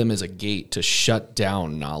sees them as a gate to shut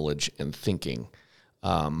down knowledge and thinking,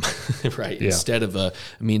 right? Yeah. Instead of a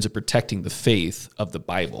means of protecting the faith of the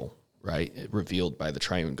Bible, right? Revealed by the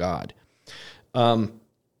triune God. And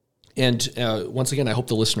once again, I hope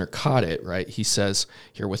the listener caught it, right? He says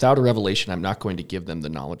here, without a revelation, I'm not going to give them the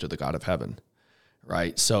knowledge of the God of heaven,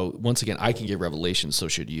 right? So once again, I can give revelation, so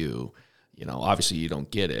should you. You know, obviously you don't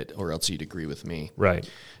get it, or else you'd agree with me. Right.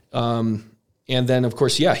 And then, of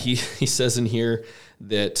course, yeah, he says in here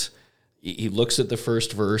that he looks at the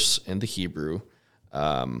first verse in the Hebrew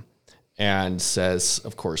and says,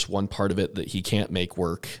 of course, one part of it that he can't make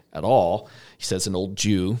work at all. He says an old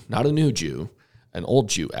Jew, not a new Jew, an old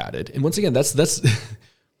Jew added. And once again, that's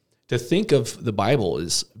to think of the Bible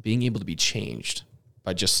as being able to be changed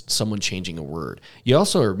by just someone changing a word. You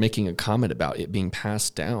also are making a comment about it being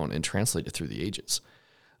passed down and translated through the ages.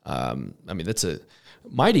 I mean, that's a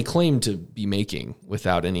mighty claim to be making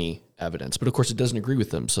without any evidence. But of course, it doesn't agree with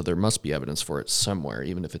them, so there must be evidence for it somewhere,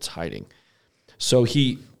 even if it's hiding. So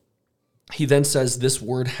he then says this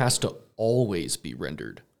word has to always be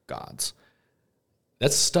rendered God's.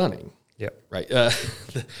 That's stunning. Yeah. Right.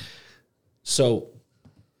 So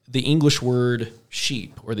the English word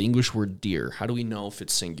sheep or the English word deer, how do we know if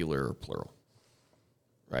it's singular or plural?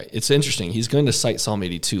 Right. It's interesting. He's going to cite Psalm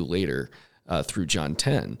 82 later through John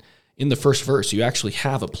 10. In the first verse, you actually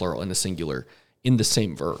have a plural and a singular in the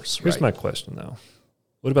same verse. Here's my question, though.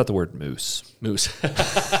 What about the word moose? Moose.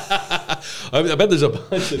 I bet there's a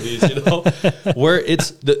bunch of these, where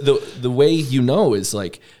it's the way you know is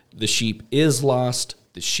like the sheep is lost,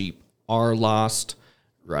 the sheep are lost,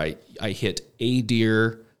 right? I hit a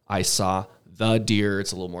deer, I saw the deer.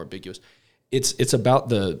 It's a little more ambiguous. It's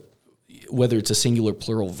about whether it's a singular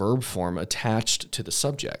plural verb form attached to the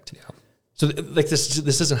subject. Yeah. So like this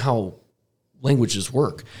isn't how languages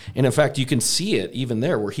work. And in fact, you can see it even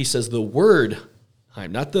there where he says the word,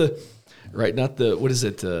 not the what is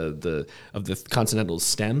it? Of the consonantal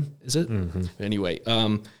stem, is it? Mm-hmm. Anyway,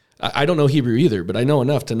 I don't know Hebrew either, but I know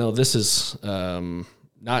enough to know this is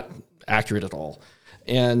not accurate at all.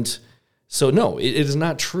 And so, no, it is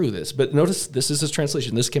not true, this. But notice this is his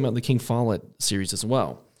translation. This came out in the King Follett series as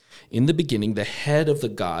well. In the beginning, the head of the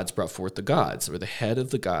gods brought forth the gods, or the head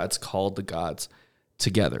of the gods called the gods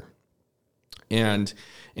together. And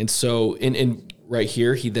so, right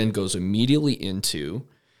here, he then goes immediately into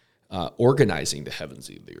organizing the heavens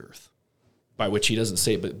and the earth by which he doesn't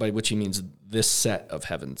say, but by which he means this set of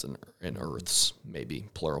heavens and earths, maybe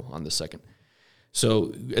plural on the second.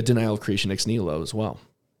 So a denial of creation ex nihilo as well.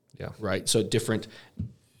 Yeah. Right. So different,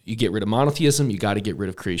 you get rid of monotheism, you got to get rid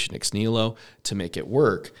of creation ex nihilo to make it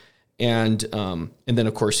work. And then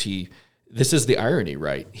of course this is the irony,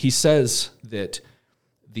 right? He says that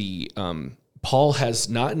Paul has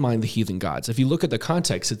not in mind the heathen gods. If you look at the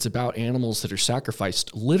context, it's about animals that are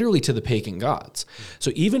sacrificed literally to the pagan gods.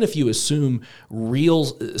 So even if you assume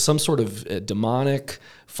some sort of demonic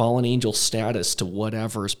fallen angel status to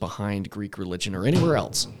whatever's behind Greek religion or anywhere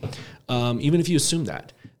else, even if you assume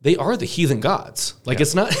that, they are the heathen gods.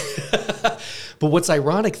 It's not. But what's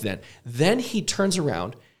ironic then he turns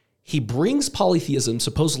around, he brings polytheism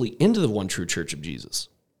supposedly into the one true church of Jesus,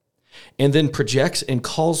 and then projects and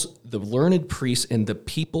calls the learned priests and the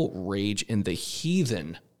people rage in the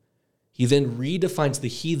heathen. He then redefines the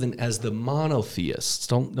heathen as the monotheists.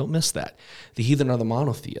 Don't miss that. The heathen are the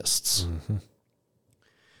monotheists. Mm-hmm.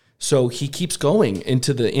 So he keeps going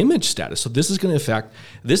into the image status. So this is going to affect,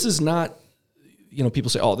 this is not, people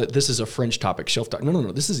say, this is a fringe topic, shelf topic.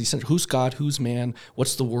 No. This is essential. Who's God? Who's man?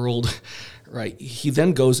 What's the world? Right. He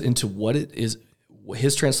then goes into what it is,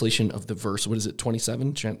 his translation of the verse, what is it,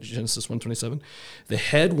 27, Genesis 1:27? The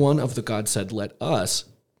head one of the gods said, let us,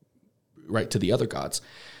 right, to the other gods,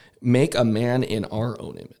 make a man in our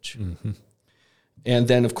own image. Mm-hmm. And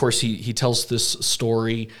then, of course, he tells this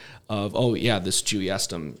story of, this Jew, he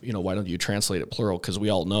asked him, why don't you translate it plural? Because we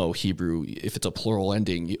all know Hebrew, if it's a plural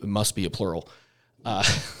ending, it must be a plural.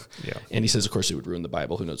 And he says, of course, it would ruin the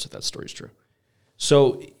Bible. Who knows if that story is true?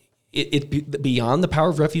 So beyond the power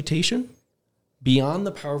of refutation,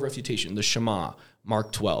 the Shema,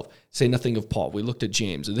 Mark 12, say nothing of Paul. We looked at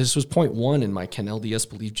James. This was point 1 in my Can LDS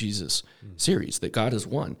Believe Jesus series, that God is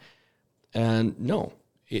one. And no,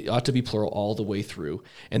 it ought to be plural all the way through.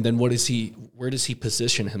 And then where does he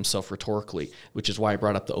position himself rhetorically, which is why I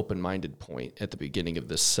brought up the open-minded point at the beginning of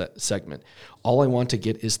this segment. All I want to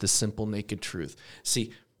get is the simple, naked truth.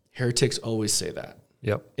 See, heretics always say that.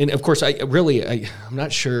 Yep. And of course, I'm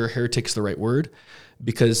not sure heretic's the right word,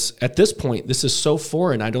 because at this point, this is so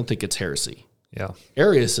foreign, I don't think it's heresy. Yeah.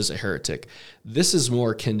 Arius is a heretic. This is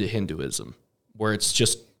more akin to Hinduism, where it's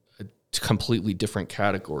just a completely different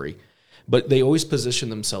category. But they always position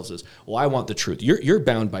themselves as, well, I want the truth. You're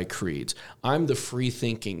bound by creeds. I'm the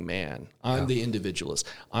free-thinking man. I'm the individualist.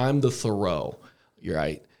 I'm the Thoreau. You're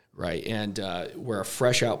right. And where a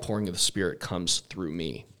fresh outpouring of the Spirit comes through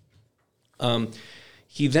me.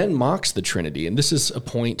 He then mocks the Trinity, and this is a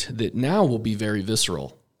point that now will be very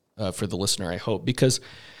visceral for the listener, I hope, because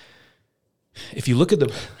if you look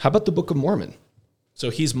at how about the Book of Mormon? So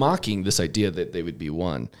he's mocking this idea that they would be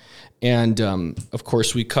one. And, of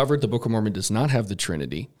course, we covered the Book of Mormon does not have the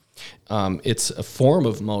Trinity. It's a form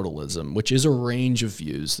of modalism, which is a range of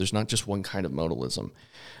views. There's not just one kind of modalism,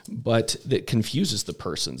 but that confuses the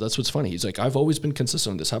persons. That's what's funny. He's like, I've always been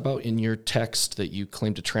consistent on this. How about in your text that you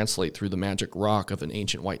claim to translate through the magic rock of an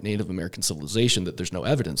ancient white Native American civilization that there's no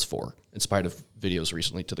evidence for, in spite of videos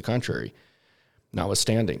recently to the contrary?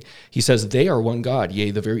 Notwithstanding, he says, they are one God, yea,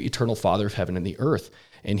 the very eternal Father of heaven and the earth.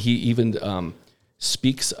 And he even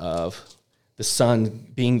speaks of the Son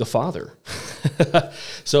being the Father.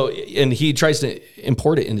 So, and he tries to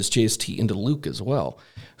import it in his JST into Luke as well.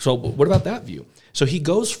 So what about that view? So he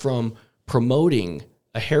goes from promoting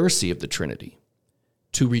a heresy of the Trinity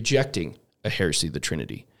to rejecting a heresy of the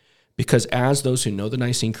Trinity. Because as those who know the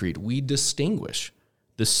Nicene Creed, we distinguish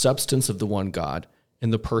the substance of the one God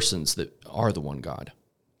and the persons that are the one God,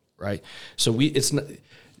 right? So it's not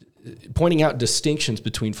pointing out distinctions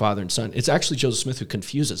between Father and Son. It's actually Joseph Smith who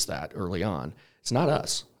confuses that early on. It's not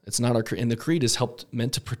us. It's not our creed. And the creed is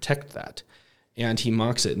meant to protect that. And he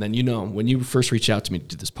mocks it. And then, when you first reached out to me to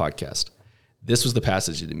do this podcast, this was the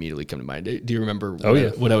passage that immediately came to mind. Do you remember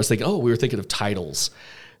what I was thinking? We were thinking of titles,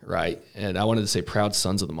 right? And I wanted to say proud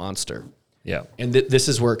sons of the monster. Yeah. And this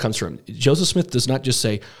is where it comes from. Joseph Smith does not just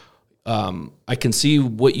say, I can see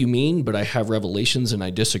what you mean, but I have revelations and I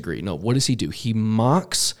disagree. No, what does he do? He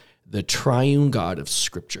mocks the triune God of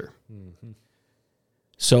Scripture. Mm-hmm.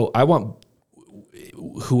 So I want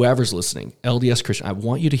whoever's listening, LDS Christian, I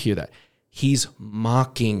want you to hear that. He's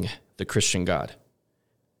mocking the Christian God.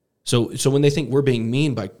 So when they think we're being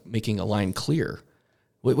mean by making a line clear,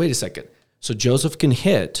 wait a second. So Joseph can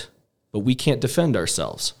hit, but we can't defend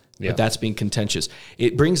ourselves. Yeah. But that's being contentious.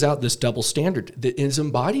 It brings out this double standard that is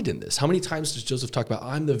embodied in this. How many times does Joseph talk about,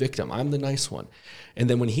 I'm the victim, I'm the nice one? And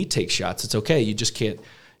then when he takes shots, it's okay. You just can't,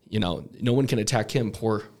 no one can attack him.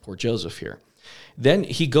 Poor Joseph here. Then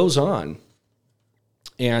he goes on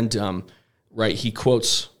and, he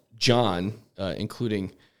quotes John,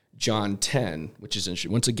 including John 10, which is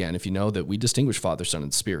interesting. Once again, if you know that we distinguish Father, Son,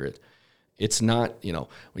 and Spirit, it's not, when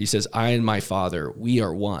he says, I and my Father, we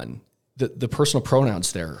are one. The personal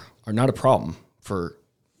pronouns there are not a problem for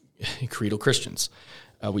creedal Christians.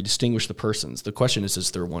 We distinguish the persons. The question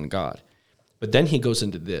is there one God? But then he goes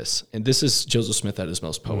into this, and this is Joseph Smith at his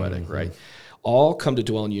most poetic, right? All come to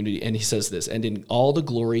dwell in unity, and he says this, and in all the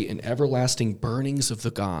glory and everlasting burnings of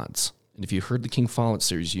the gods. And if you heard the King Follett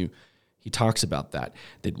series, he talks about that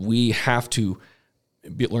we have to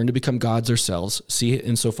learn to become gods ourselves, see it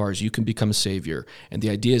insofar as you can become a savior. And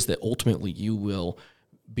the idea is that ultimately you will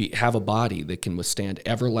have a body that can withstand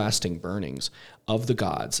everlasting burnings of the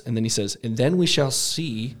gods. And then he says, and then we shall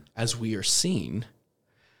see as we are seen,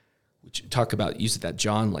 which use that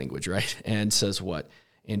John language, right? And says what?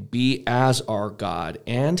 And be as our God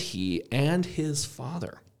and he and his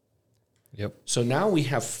Father. Yep. So now we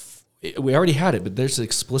already had it, but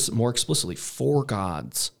there's more explicitly 4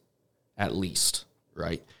 gods at least,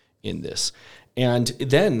 right, in this. And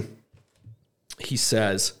then he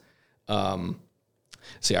says, I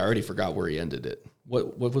already forgot where he ended it.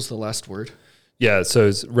 What was the last word? Yeah, so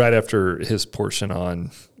it's right after his portion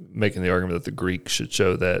on making the argument that the Greek should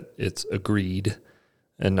show that it's agreed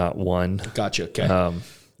and not one. Gotcha. Okay.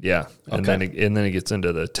 Yeah, and Okay. then it gets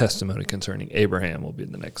into the testimony concerning Abraham will be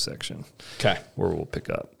in the next section. Okay. Where we'll pick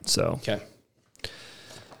up. So Okay.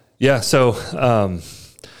 yeah, so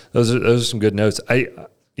those are some good notes.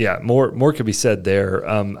 More could be said there.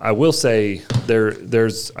 I will say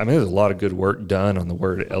there's a lot of good work done on the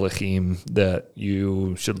word Elohim that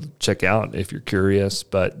you should check out if you're curious.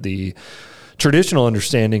 But the traditional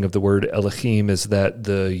understanding of the word Elohim is that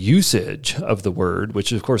the usage of the word,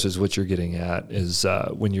 which of course is what you're getting at, is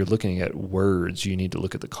when you're looking at words, you need to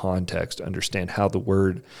look at the context to understand how the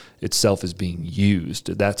word itself is being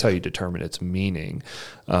used. That's how you determine its meaning,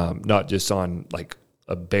 not just on like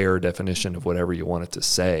a bare definition of whatever you want it to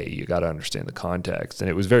say. You got to understand the context. And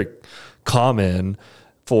it was very common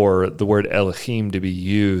for the word Elohim to be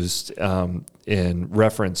used in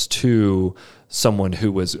reference to someone who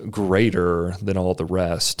was greater than all the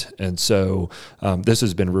rest. And so this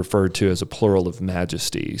has been referred to as a plural of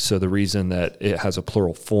majesty. So the reason that it has a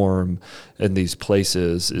plural form in these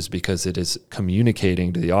places is because it is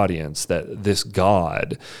communicating to the audience that this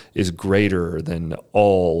God is greater than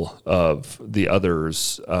all of the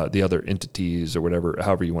others, the other entities or whatever,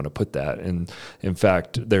 however you want to put that. And in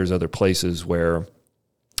fact, there's other places where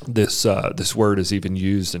this word is even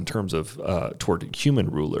used in terms of toward human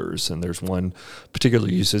rulers, and there's one particular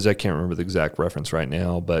usage, I can't remember the exact reference right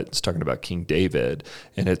now, but it's talking about King David,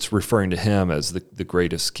 and it's referring to him as the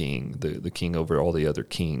greatest king, the king over all the other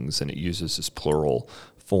kings, and it uses this plural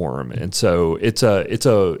form. And so it's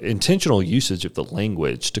a intentional usage of the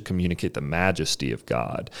language to communicate the majesty of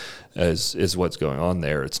God is what's going on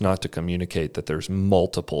there. It's not to communicate that there's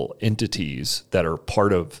multiple entities that are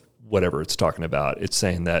part of whatever it's talking about. It's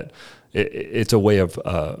saying that it's a way of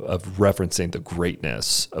referencing the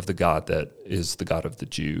greatness of the God that is the God of the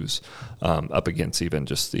Jews, up against even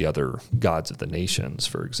just the other gods of the nations,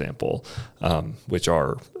 for example, which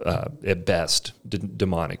are at best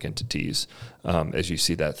demonic entities, as you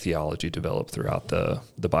see that theology develop throughout the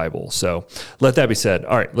Bible. So let that be said.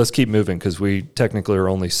 All right, let's keep moving because we technically are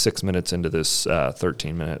only 6 minutes into this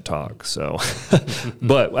 13-minute talk. So,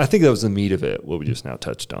 but I think that was the meat of it, what we just now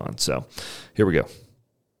touched on. So here we go.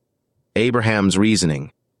 Abraham's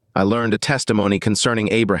reasoning. I learned a testimony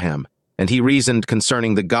concerning Abraham, and he reasoned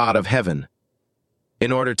concerning the God of heaven.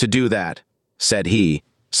 In order to do that, said he,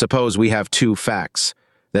 suppose we have 2 facts,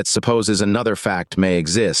 that supposes another fact may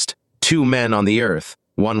exist, 2 men on the earth,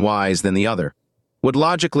 one wise than the other, would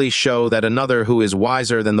logically show that another who is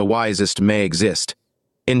wiser than the wisest may exist.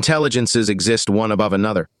 Intelligences exist one above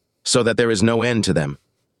another, so that there is no end to them.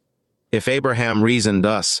 If Abraham reasoned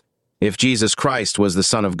thus, if Jesus Christ was the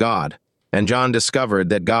Son of God, and John discovered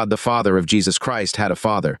that God the Father of Jesus Christ had a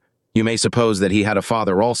father, you may suppose that he had a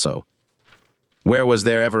father also. Where was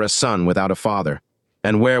there ever a son without a father?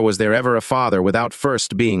 And where was there ever a father without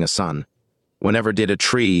first being a son? Whenever did a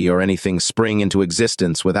tree or anything spring into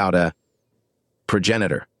existence without a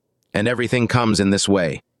progenitor? And everything comes in this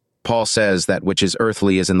way. Paul says that which is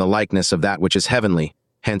earthly is in the likeness of that which is heavenly.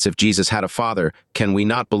 Hence, if Jesus had a father, can we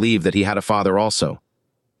not believe that he had a father also?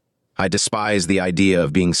 I despise the idea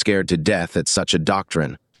of being scared to death at such a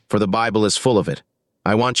doctrine, for the Bible is full of it.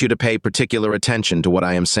 I want you to pay particular attention to what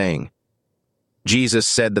I am saying. Jesus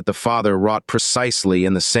said that the Father wrought precisely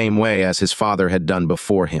in the same way as his Father had done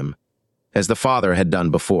before him, as the Father had done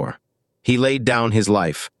before. He laid down his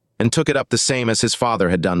life, and took it up the same as his Father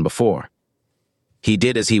had done before. He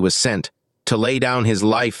did as he was sent, to lay down his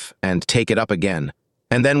life and take it up again,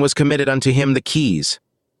 And then was committed unto him the keys.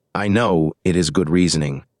 I know it is good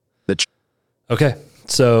reasoning. Okay,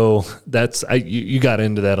 so that's you got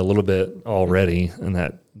into that a little bit already in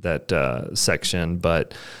that section,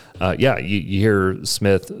 but you hear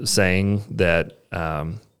Smith saying that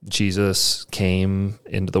Jesus came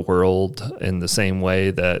into the world in the same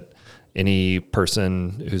way that any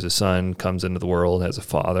person who's a son comes into the world as a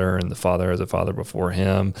father, and the father has a father before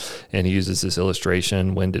him. And he uses this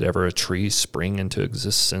illustration: when did ever a tree spring into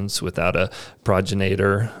existence without a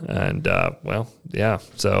progenitor? And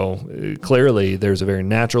so clearly there's a very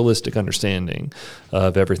naturalistic understanding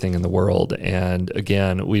of everything in the world. And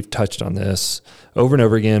again, we've touched on this over and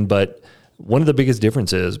over again, but one of the biggest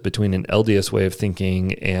differences between an LDS way of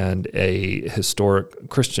thinking and a historic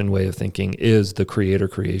Christian way of thinking is the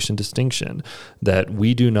creator-creation distinction, that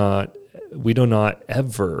we do not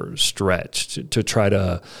ever stretch to try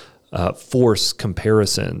to force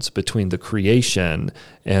comparisons between the creation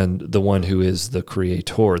and the one who is the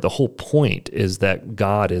creator. The whole point is that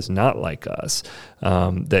God is not like us,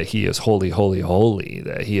 that he is holy, holy, holy,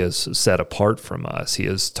 that he is set apart from us. He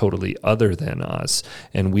is totally other than us,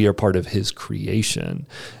 and we are part of his creation.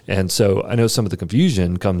 And so I know some of the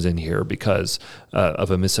confusion comes in here because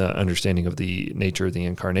of a misunderstanding of the nature of the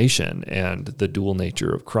incarnation and the dual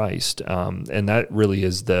nature of Christ. And that really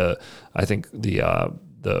is the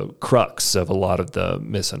crux of a lot of the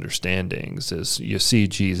misunderstandings. Is you see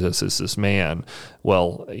Jesus as this man,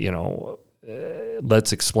 well,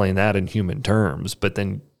 let's explain that in human terms, but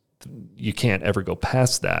then you can't ever go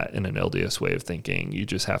past that in an LDS way of thinking. You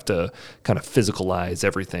just have to kind of physicalize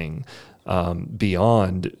everything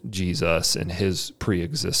beyond Jesus and his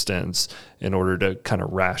pre-existence in order to kind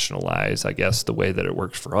of rationalize, I guess, the way that it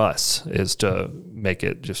works for us is to make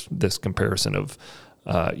it just this comparison of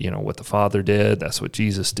what the Father did, that's what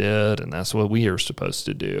Jesus did, and that's what we are supposed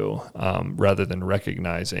to do, rather than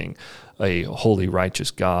recognizing a holy,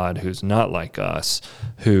 righteous God who's not like us,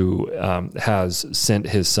 who has sent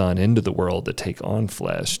his Son into the world to take on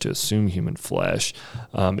flesh, to assume human flesh,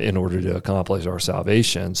 in order to accomplish our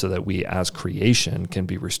salvation so that we as creation can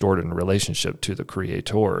be restored in relationship to the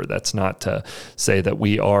Creator. That's not to say that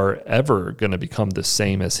we are ever going to become the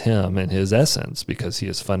same as him in his essence, because he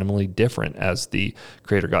is fundamentally different as the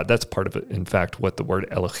Creator God. That's part of it, in fact, what the word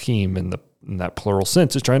Elohim in that plural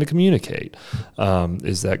sense is trying to communicate,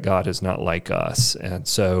 is that God is not like us. And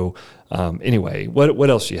so anyway, what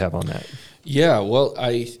else do you have on that? Yeah, well,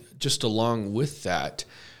 I just along with that,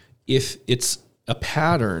 if it's a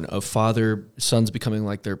pattern of sons becoming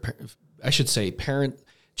like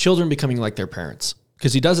children becoming like their parents,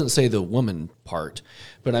 because he doesn't say the woman part,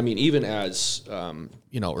 but I mean, even as,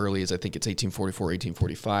 early as I think it's 1844,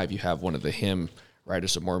 1845, you have one of the hymn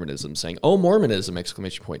writers of Mormonism saying, "Oh, Mormonism!" !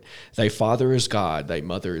 Thy father is God, thy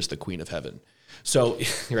mother is the Queen of Heaven. So,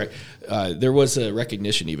 right, there was a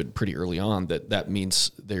recognition even pretty early on that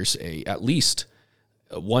means there's at least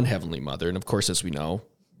one heavenly mother, and of course, as we know,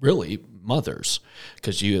 really mothers,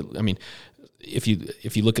 because if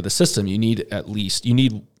you look at the system, you need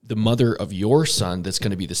the mother of your son that's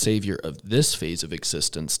going to be the savior of this phase of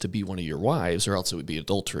existence to be one of your wives, or else it would be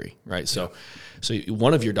adultery, right? So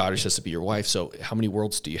one of your daughters has to be your wife. So how many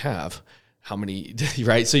worlds do you have? How many,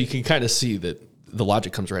 right? So you can kind of see that the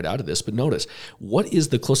logic comes right out of this. But notice, what is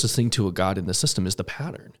the closest thing to a God in the system is the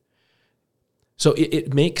pattern. So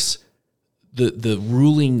it makes the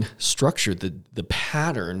ruling structure, the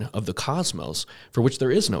pattern of the cosmos, for which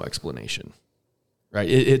there is no explanation, right?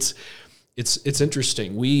 It's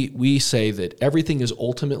interesting. We say that everything is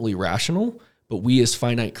ultimately rational, but we as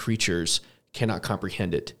finite creatures cannot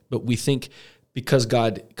comprehend it. But we think because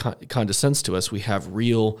God condescends to us, we have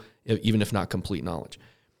real, even if not complete, knowledge.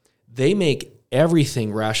 They make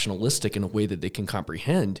everything rationalistic in a way that they can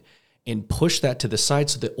comprehend and push that to the side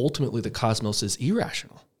so that ultimately the cosmos is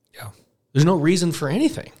irrational. Yeah. There's no reason for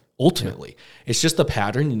anything, ultimately. Yeah. It's just the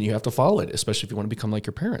pattern, and you have to follow it, especially if you want to become like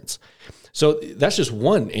your parents. So that's just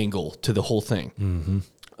one angle to the whole thing.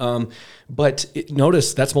 Mm-hmm. But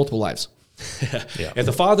notice that's multiple lives. Yeah. If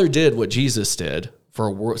the Father did what Jesus did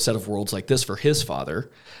for a set of worlds like this for his Father,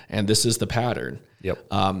 and this is the pattern,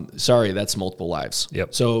 that's multiple lives.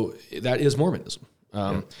 Yep. So that is Mormonism.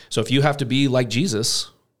 So if you have to be like Jesus,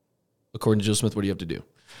 according to Joseph Smith, what do you have to do?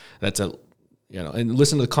 And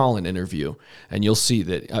listen to the Colin interview, and you'll see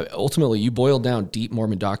that ultimately you boil down deep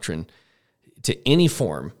Mormon doctrine to any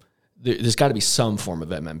form. There's got to be some form of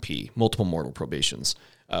MMP, multiple mortal probations,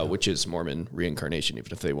 which is Mormon reincarnation,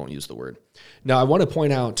 even if they won't use the word. Now, I want to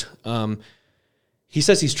point out, he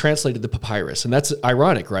says he's translated the papyrus, and that's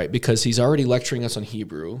ironic, right? Because he's already lecturing us on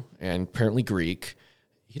Hebrew and apparently Greek.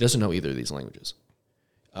 He doesn't know either of these languages.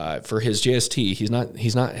 For his JST, he's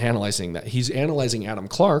not analyzing that. He's analyzing Adam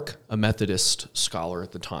Clarke, a Methodist scholar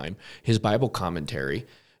at the time, his Bible commentary,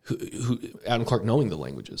 who Adam Clarke knowing the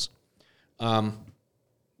languages.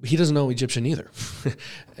 He doesn't know Egyptian either.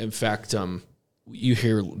 In fact, you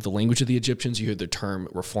hear the language of the Egyptians, you hear the term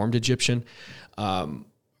Reformed Egyptian.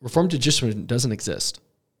 Reformed Egyptian doesn't exist.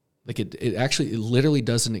 Like it literally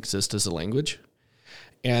doesn't exist as a language.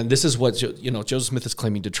 And this is what Joseph Smith is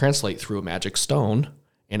claiming to translate through a magic stone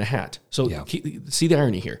and a hat. So see the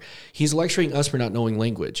irony here. He's lecturing us for not knowing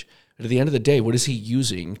language. But at the end of the day, what is he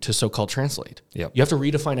using to so-called translate? Yep. You have to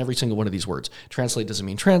redefine every single one of these words. Translate doesn't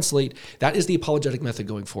mean translate. That is the apologetic method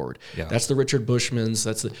going forward. Yeah. That's the Richard Bushman's.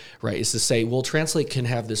 That's the right. Is to say, well, translate can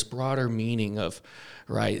have this broader meaning of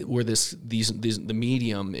right where the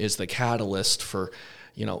medium is the catalyst for,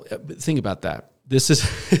 think about that. This is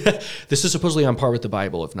this is supposedly on par with the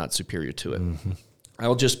Bible, if not superior to it. Mm-hmm.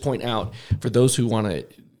 I'll just point out for those who want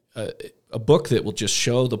a book that will just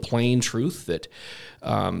show the plain truth that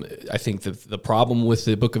I think that the problem with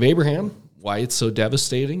the Book of Abraham, why it's so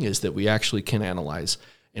devastating, is that we actually can analyze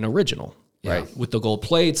an original, right? With the gold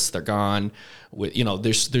plates, they're gone. With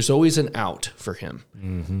there's always an out for him.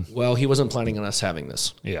 Mm-hmm. Well, he wasn't planning on us having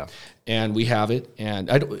this. Yeah, and we have it. And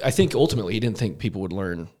I think ultimately he didn't think people would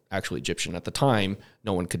learn actual Egyptian at the time.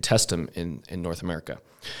 No one could test him in North America.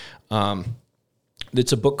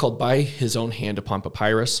 It's a book called By His Own Hand Upon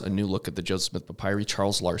Papyrus, A New Look at the Joseph Smith Papyri,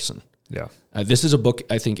 Charles Larson. Yeah. This is a book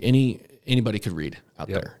I think anybody could read out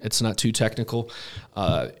there. It's not too technical,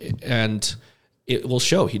 and it will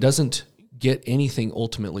show he doesn't get anything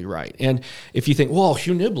ultimately right. And if you think, well,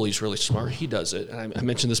 Hugh Nibley's really smart, he does it. And I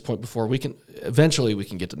mentioned this point before. We can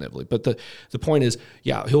get to Nibley, but the point is,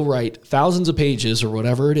 he'll write thousands of pages or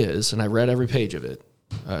whatever it is, and I read every page of it.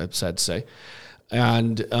 Sad to say,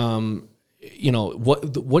 and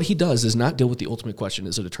what he does is not deal with the ultimate question: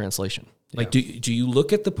 is it a translation? Like, do you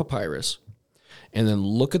look at the papyrus and then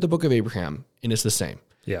look at the Book of Abraham, and it's the same?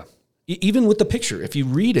 Yeah. Even with the picture, if you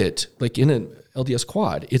read it like in an LDS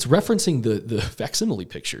quad, it's referencing the facsimile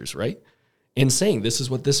pictures, right? And saying this is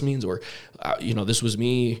what this means, or this was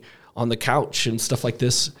me on the couch and stuff like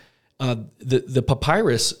this. The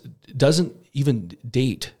papyrus doesn't even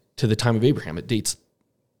date to the time of Abraham. It dates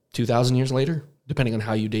 2,000 years later, depending on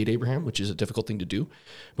how you date Abraham, which is a difficult thing to do.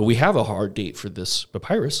 But we have a hard date for this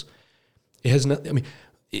papyrus. It has no,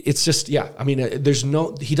 it's just,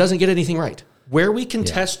 he doesn't get anything right. Where we can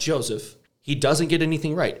test Joseph, he doesn't get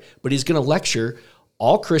anything right. But he's going to lecture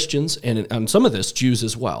all Christians, and on some of this, Jews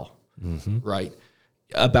as well, right?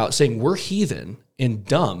 About saying we're heathen and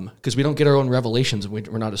dumb because we don't get our own revelations and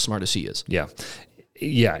we're not as smart as he is. Yeah.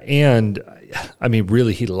 Yeah. And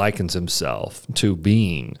really, he likens himself to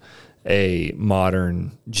being a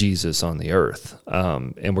modern Jesus on the earth.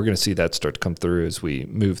 And we're going to see that start to come through as we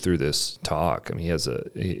move through this talk.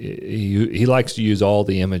 He likes to use all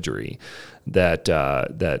the imagery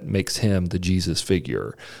that makes him the Jesus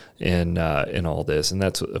figure in all this. And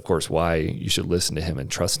that's, of course, why you should listen to him and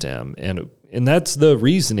trust him. And that's the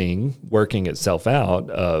reasoning working itself out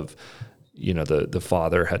of, the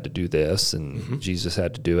Father had to do this and Jesus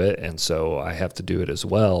had to do it, and so I have to do it as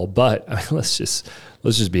well. But let's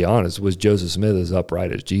just be honest, was Joseph Smith as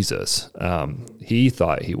upright as Jesus? He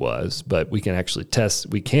thought he was, but we can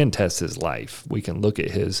test his life. We can look at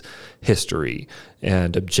his history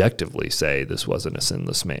and objectively say this wasn't a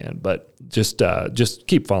sinless man. But just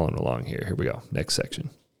keep following along here. Here we go. Next section.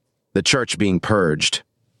 The church being purged.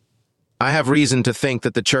 I have reason to think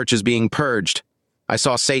that the church is being purged. I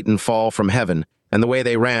saw Satan fall from heaven, and the way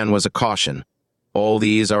they ran was a caution. All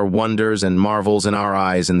these are wonders and marvels in our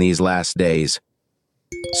eyes in these last days.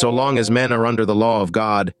 So long as men are under the law of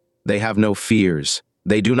God, they have no fears.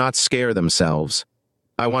 They do not scare themselves.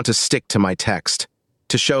 I want to stick to my text,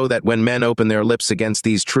 to show that when men open their lips against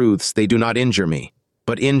these truths, they do not injure me,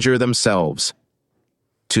 but injure themselves.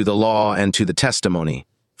 To the law and to the testimony,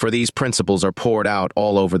 for these principles are poured out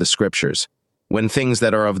all over the Scriptures. When things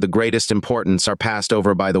that are of the greatest importance are passed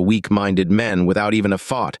over by the weak-minded men without even a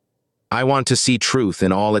thought, I want to see truth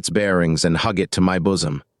in all its bearings and hug it to my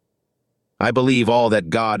bosom. I believe all that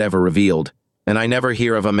God ever revealed, and I never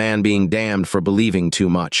hear of a man being damned for believing too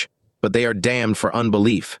much, but they are damned for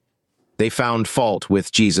unbelief. They found fault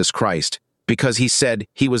with Jesus Christ because he said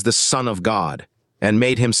he was the Son of God and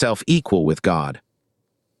made himself equal with God.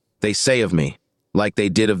 They say of me, like they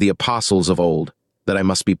did of the apostles of old, that I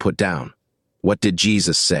must be put down. What did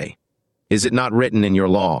Jesus say? Is it not written in your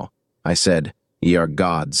law? I said, ye are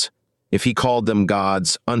gods. If he called them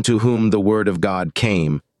gods, unto whom the word of God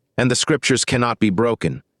came, and the Scriptures cannot be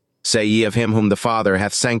broken, say ye of him whom the Father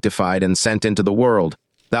hath sanctified and sent into the world,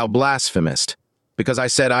 thou blasphemest. because I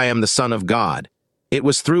said I am the Son of God. It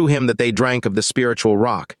was through him that they drank of the spiritual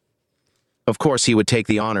rock. Of course he would take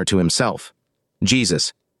the honor to himself.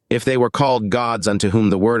 Jesus, if they were called gods unto whom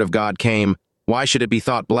the word of God came, why should it be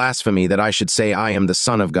thought blasphemy that I should say I am the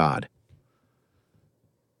Son of God?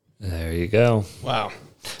 There you go. Wow.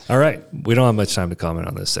 All right. We don't have much time to comment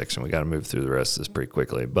on this section. We got to move through the rest of this pretty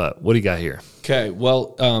quickly. But what do you got here? Okay.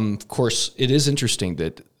 Well, of course, it is interesting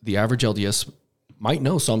that the average LDS might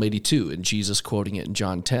know Psalm 82 and Jesus quoting it in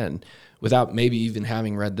John 10 without maybe even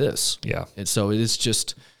having read this. Yeah. And so it is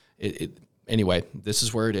just, anyway, this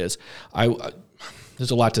is where it is.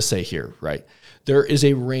 There's a lot to say here, right? There is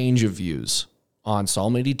a range of views on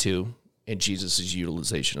Psalm 82 and Jesus'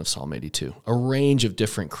 utilization of Psalm 82, a range of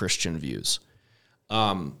different Christian views.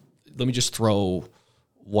 Let me just throw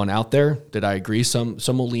one out there that I agree. Some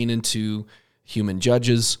will lean into human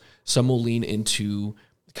judges. Some will lean into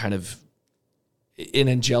kind of an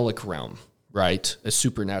angelic realm, right? A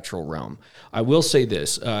supernatural realm. I will say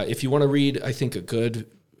this. If you want to read, I think, a good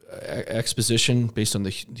exposition based on the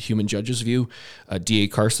human judge's view, D.A.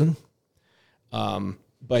 Carson.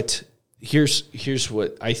 But here's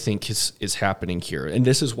what I think is happening here, and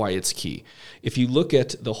this is why it's key. If you look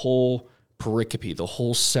at the whole pericope, the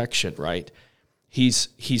whole section, right? He's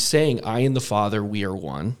saying, I and the Father, we are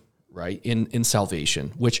one, right? In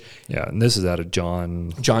salvation, which... Yeah, and this is out of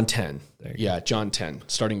John 10. Yeah, John 10,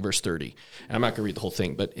 starting verse 30. And I'm not going to read the whole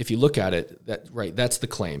thing, but if you look at it, that's the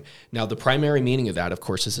claim. Now, the primary meaning of that, of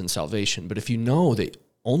course, is in salvation. But if you know that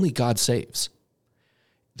only God saves,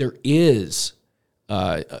 there is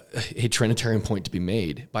a Trinitarian point to be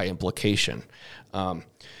made by implication.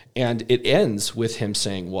 And it ends with him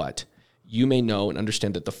saying what? You may know and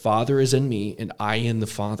understand that the Father is in me and I in the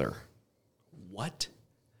Father. What?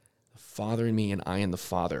 The Father in me and I in the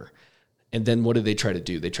Father. And then what do they try to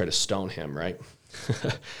do? They try to stone him, right?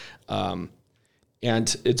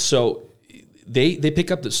 And it's so they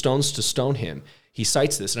pick up the stones to stone him. He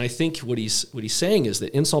cites this, and I think what he's saying is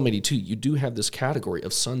that in Psalm 82, you do have this category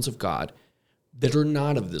of sons of God that are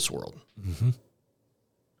not of this world. Mm-hmm.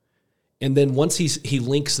 And then once he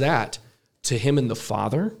links that to him and the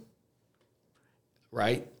Father,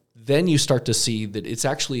 right? Then you start to see that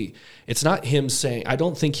it's not him saying, I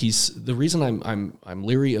don't think the reason I'm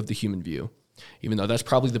leery of the human view, even though that's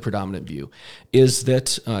probably the predominant view, is that,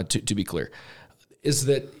 to be clear, is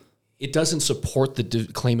that it doesn't support the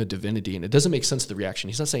claim of divinity, and it doesn't make sense, the reaction.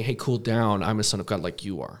 He's not saying, hey, cool down, I'm a son of God like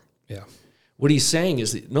you are. Yeah. What he's saying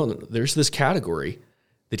is that, no, there's this category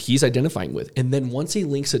that he's identifying with, and then once he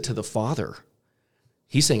links it to the Father,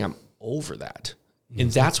 he's saying, I'm over that. Mm-hmm.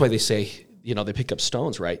 And that's why they say, they pick up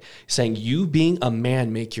stones, right? Saying, you being a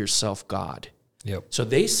man, make yourself God. Yep. So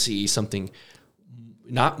they see something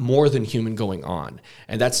not more than human going on.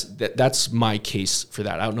 And that's my case for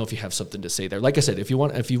that. I don't know if you have something to say there. Like I said, if you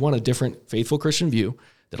want a different faithful Christian view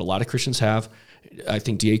that a lot of Christians have, I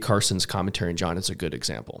think D.A. Carson's commentary on John is a good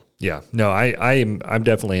example. Yeah. No, I'm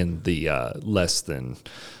definitely in the less than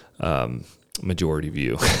majority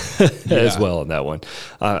view as well in that one.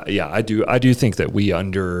 I do think that we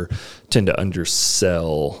tend to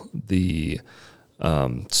undersell the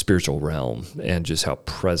spiritual realm and just how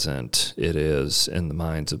present it is in the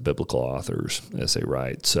minds of biblical authors as they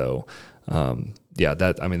write. So that's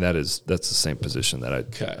the same position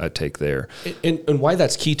that I take there. And why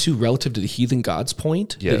that's key too, relative to the heathen gods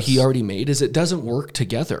point that he already made, is it doesn't work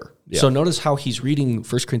together. Yeah. So notice how he's reading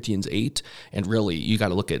 1 Corinthians 8, and really you got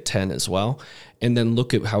to look at 10 as well, and then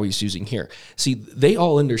look at how he's using here. See, they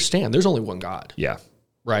all understand there's only one God. Yeah.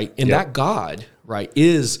 Right? And that God, right,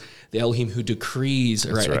 is the Elohim who decrees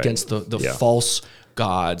against the false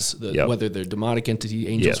gods, whether they're demonic entity,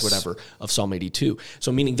 angels, whatever, of Psalm 82.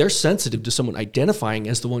 So meaning they're sensitive to someone identifying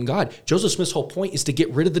as the one God. Joseph Smith's whole point is to get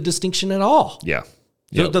rid of the distinction at all. Yeah.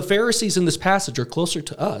 Yep. The Pharisees in this passage are closer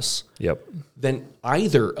to us than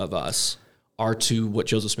either of us are to what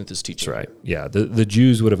Joseph Smith is teaching. That's right. Yeah. The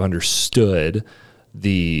Jews would have understood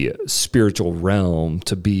the spiritual realm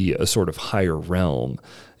to be a sort of higher realm,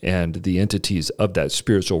 and the entities of that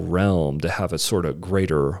spiritual realm to have a sort of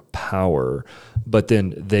greater power. But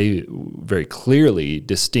then they very clearly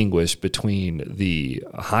distinguish between the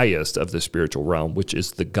highest of the spiritual realm, which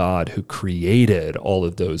is the God who created all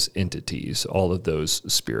of those entities, all of those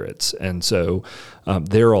spirits. And so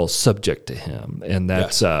they're all subject to him. And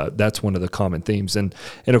that's one of the common themes. And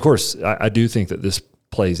of course, I do think that this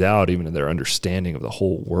plays out even in their understanding of the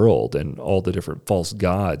whole world and all the different false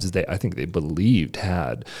gods I think they believed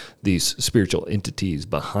had these spiritual entities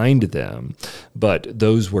behind them, but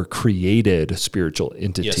those were created spiritual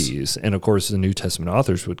entities. Yes. And of course, the New Testament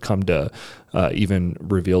authors would come to even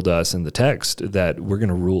reveal to us in the text that we're going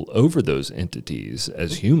to rule over those entities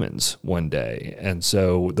as humans one day. And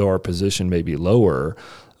so though our position may be lower,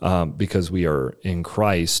 because we are in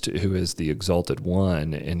Christ, who is the exalted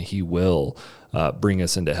one, and he will bring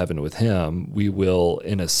us into heaven with him, we will,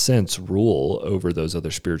 in a sense, rule over those other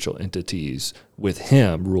spiritual entities with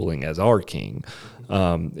him ruling as our king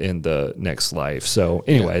in the next life. So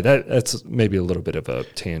anyway, that's maybe a little bit of a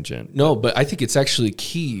tangent. No, but I think it's actually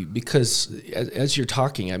key because as you're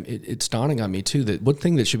talking, it's dawning on me too that one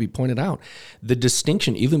thing that should be pointed out, the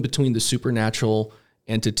distinction even between the supernatural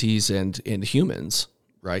entities and humans,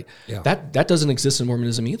 right? Yeah. That doesn't exist in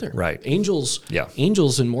Mormonism either. Right. Angels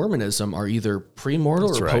in Mormonism are either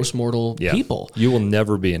pre-mortal or post-mortal people. You will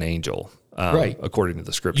never be an angel, right? According to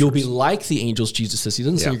the scriptures. You'll be like the angels, Jesus says. He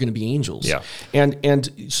doesn't say you're going to be angels. Yeah. And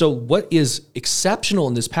so what is exceptional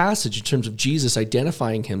in this passage in terms of Jesus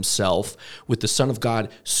identifying himself with the Son of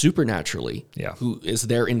God supernaturally, who is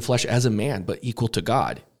there in flesh as a man, but equal to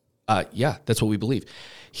God. That's what we believe.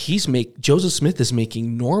 Joseph Smith is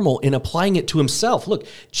making normal and applying it to himself. Look,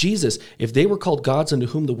 Jesus, if they were called gods unto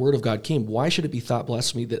whom the word of God came, why should it be thought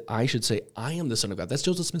blasphemy that I should say, I am the Son of God? That's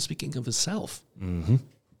Joseph Smith speaking of himself. Mm-hmm.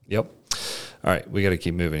 Yep. All right, we got to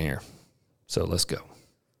keep moving here. So let's go.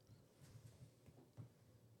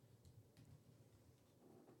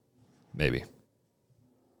 Maybe.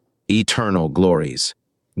 Eternal glories.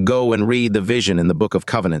 Go and read the vision in the Book of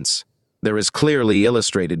Covenants. There is clearly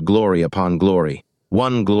illustrated glory upon glory.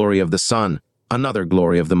 One glory of the sun, another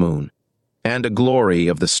glory of the moon, and a glory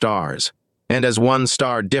of the stars. And as one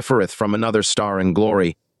star differeth from another star in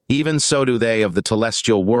glory, even so do they of the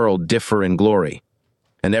telestial world differ in glory.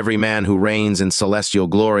 And every man who reigns in celestial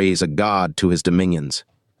glory is a god to his dominions.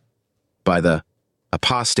 By the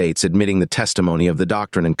apostates admitting the testimony of the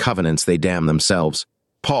doctrine and covenants, they damn themselves.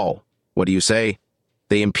 Paul, what do you say?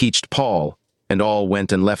 They impeached Paul, and all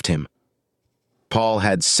went and left him. Paul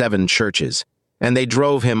had 7 churches, and they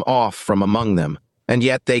drove him off from among them, and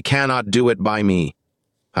yet they cannot do it by me.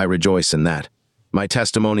 I rejoice in that. My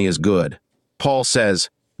testimony is good. Paul says,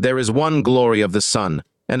 there is one glory of the sun,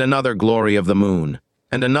 and another glory of the moon,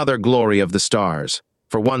 and another glory of the stars,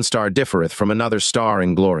 for one star differeth from another star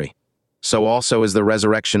in glory. So also is the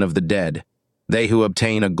resurrection of the dead. They who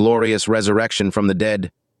obtain a glorious resurrection from the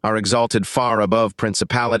dead are exalted far above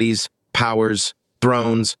principalities, powers,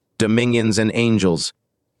 thrones, dominions, and angels,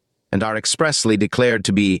 and are expressly declared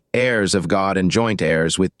to be heirs of God and joint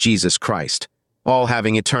heirs with Jesus Christ, all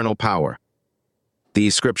having eternal power.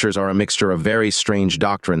 These scriptures are a mixture of very strange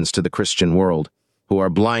doctrines to the Christian world, who are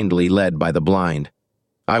blindly led by the blind.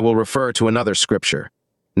 I will refer to another scripture.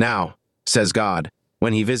 Now, says God,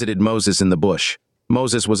 when he visited Moses in the bush,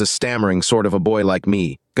 Moses was a stammering sort of a boy like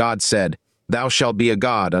me. God said, thou shalt be a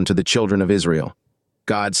god unto the children of Israel.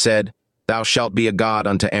 God said, thou shalt be a god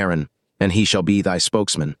unto Aaron, and he shall be thy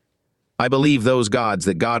spokesman. I believe those gods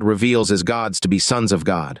that God reveals as gods to be sons of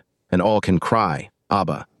God, and all can cry,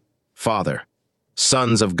 Abba, Father.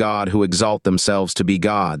 Sons of God who exalt themselves to be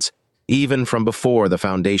gods, even from before the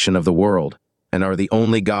foundation of the world, and are the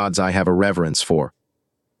only gods I have a reverence for.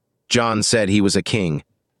 John said he was a king,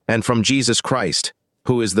 and from Jesus Christ,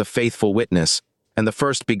 who is the faithful witness, and the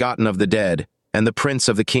first begotten of the dead, and the prince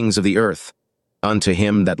of the kings of the earth, unto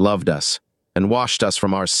him that loved us, and washed us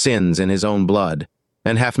from our sins in his own blood,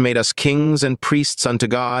 and hath made us kings and priests unto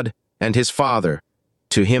God and his Father.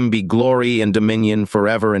 To him be glory and dominion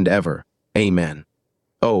forever and ever. Amen.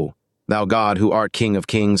 O, thou God who art King of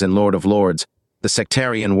kings and Lord of lords, the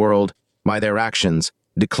sectarian world, by their actions,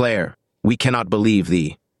 declare, we cannot believe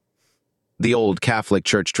thee. The old Catholic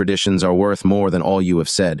Church traditions are worth more than all you have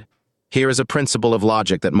said. Here is a principle of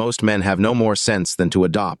logic that most men have no more sense than to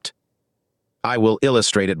adopt. I will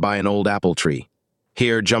illustrate it by an old apple tree.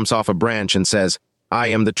 Here jumps off a branch and says, I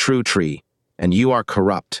am the true tree, and you are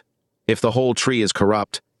corrupt. If the whole tree is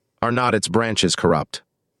corrupt, are not its branches corrupt?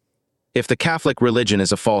 If the Catholic religion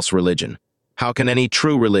is a false religion, how can any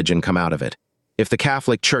true religion come out of it? If the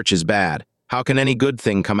Catholic Church is bad, how can any good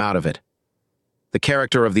thing come out of it? The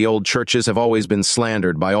character of the old churches have always been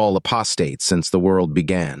slandered by all apostates since the world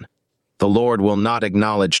began. The Lord will not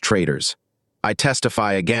acknowledge traitors. I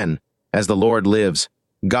testify again, as the Lord lives,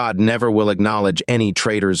 God never will acknowledge any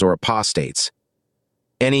traitors or apostates.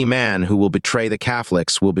 Any man who will betray the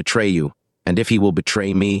Catholics will betray you, and if he will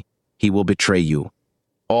betray me, he will betray you.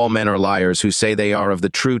 All men are liars who say they are of the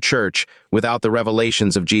true church without the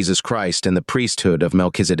revelations of Jesus Christ and the priesthood of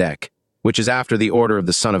Melchizedek, which is after the order of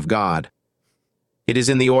the Son of God. It is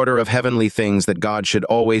in the order of heavenly things that God should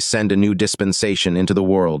always send a new dispensation into the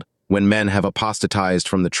world when men have apostatized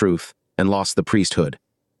from the truth and lost the priesthood.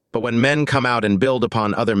 But when men come out and build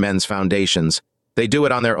upon other men's foundations, they do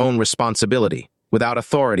it on their own responsibility, without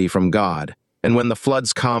authority from God. And when the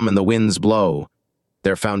floods come and the winds blow,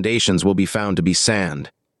 their foundations will be found to be sand,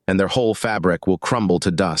 and their whole fabric will crumble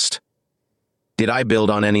to dust. Did I build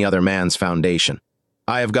on any other man's foundation?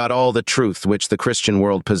 I have got all the truth which the Christian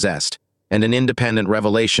world possessed, and an independent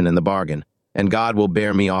revelation in the bargain, and God will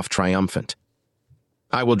bear me off triumphant.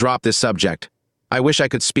 I will drop this subject. I wish I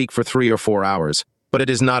could speak for 3 or 4 hours, but it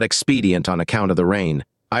is not expedient on account of the rain.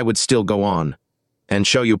 I would still go on, and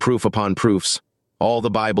show you proof upon proofs. All the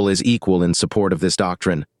Bible is equal in support of this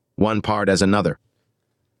doctrine, one part as another.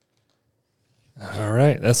 All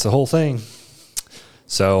right, that's the whole thing.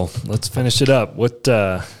 So let's finish it up. What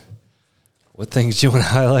things do you want to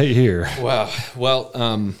highlight here? Wow. Well,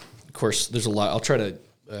 of course, there's a lot. I'll try to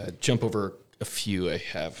jump over a few I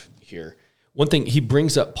have here. One thing, he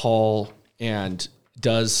brings up Paul and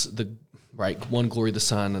does the one glory of the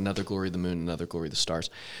sun, another glory of the moon, another glory of the stars.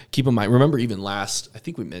 Keep in mind, remember even last, I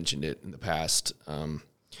think we mentioned it in the past,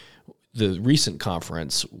 the recent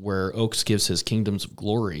conference where Oakes gives his kingdoms of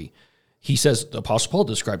glory. He says the Apostle Paul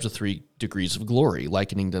describes the 3 degrees of glory,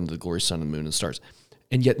 likening them to the glory of the sun and moon and stars.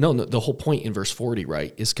 And yet, no, the whole point in verse 40,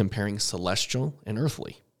 right, is comparing celestial and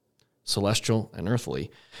earthly. Celestial and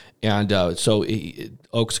earthly. And so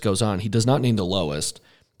Oakes goes on. He does not name the lowest,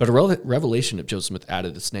 but a revelation of Joseph Smith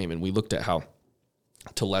added its name, and we looked at how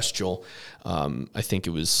telestial, I think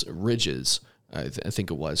it was Ridges, I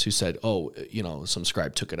think it was, who said, some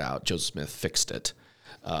scribe took it out. Joseph Smith fixed it.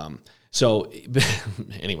 So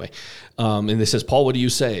anyway, and this says, Paul, what do you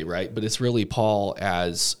say, right? But it's really Paul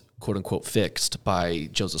as, quote unquote, fixed by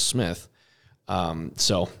Joseph Smith.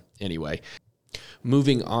 So anyway,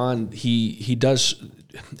 moving on, he does,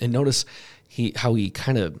 and notice how he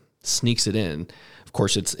kind of sneaks it in. Of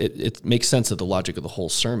course, it makes sense of the logic of the whole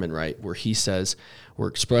sermon, right? Where he says, we're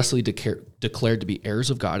expressly declared to be heirs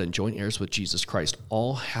of God and joint heirs with Jesus Christ,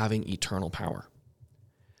 all having eternal power.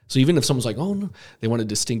 So even if someone's like, oh, no, they want to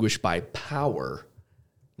distinguish by power.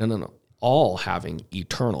 No. All having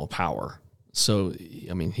eternal power. So,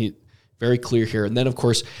 I mean, he very clear here. And then, of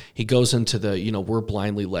course, he goes into the, we're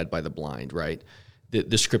blindly led by the blind, right?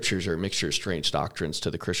 The scriptures are a mixture of strange doctrines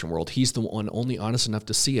to the Christian world. He's the one only honest enough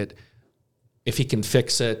to see it if he can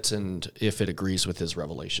fix it and if it agrees with his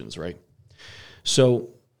revelations, right? So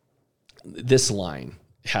this line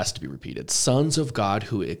has to be repeated. Sons of God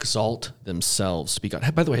who exalt themselves to be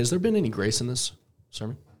God. By the way, has there been any grace in this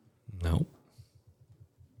sermon? No.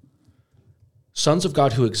 Sons of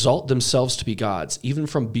God who exalt themselves to be gods, even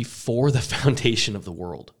from before the foundation of the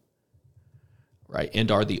world, right?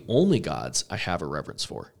 And are the only gods I have a reverence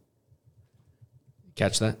for.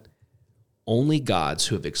 Catch that? Only gods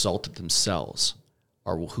who have exalted themselves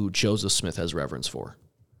are who Joseph Smith has reverence for.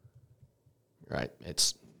 Right?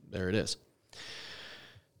 There it is.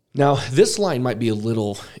 Now, this line might be a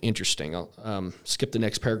little interesting. I'll skip the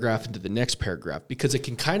next paragraph into the next paragraph because it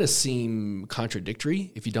can kind of seem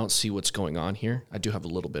contradictory if you don't see what's going on here. I do have a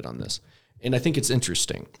little bit on this, and I think it's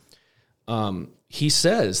interesting. He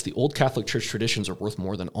says the old Catholic Church traditions are worth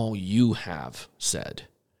more than all you have said.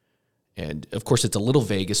 And, of course, it's a little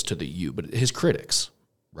vague as to the you, but his critics,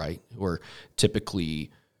 right, who are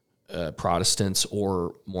typically Protestants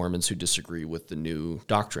or Mormons who disagree with the new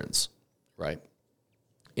doctrines, right?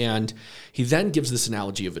 And he then gives this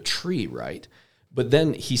analogy of a tree, right? But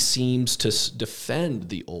then he seems to defend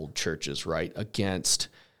the old churches, right, against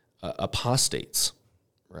apostates,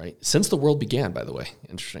 right? Since the world began, by the way.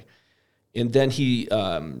 Interesting. And then he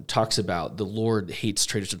talks about the Lord hates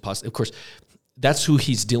traitors and apostates. Of course, that's who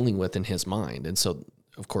he's dealing with in his mind. And so,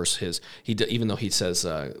 of course, even though he says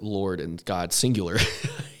Lord and God singular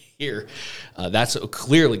here, that's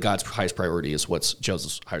clearly God's highest priority is what's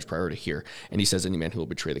Joseph's highest priority here. And he says, any man who will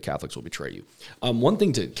betray the Catholics will betray you. One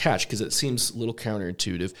thing to catch, because it seems a little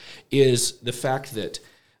counterintuitive, is the fact that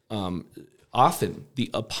often the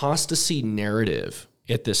apostasy narrative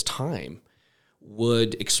at this time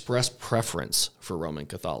would express preference for Roman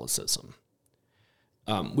Catholicism.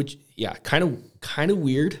 Which, yeah, kind of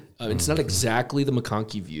weird. It's not exactly the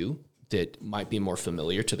McConkie view that might be more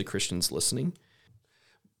familiar to the Christians listening.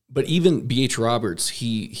 But even B.H. Roberts,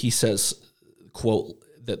 he says, quote,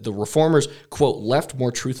 that the Reformers, quote, left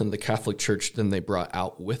more truth in the Catholic Church than they brought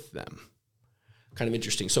out with them. Kind of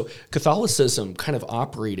interesting. So Catholicism kind of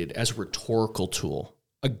operated as a rhetorical tool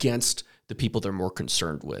against the people they're more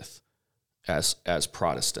concerned with as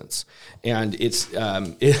Protestants. And it's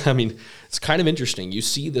kind of interesting. You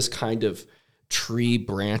see this kind of tree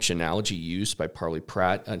branch analogy used by Parley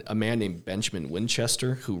Pratt, a man named Benjamin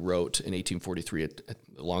Winchester, who wrote in 1843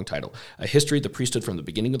 a long title, A History of the Priesthood from the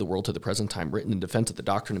Beginning of the World to the Present Time, written in defense of the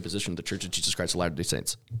doctrine and position of the Church of Jesus Christ of Latter-day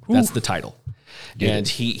Saints. That's the title. And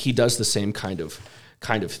he does the same kind of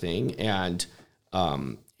thing. And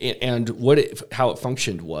how it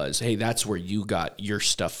functioned was, hey, that's where you got your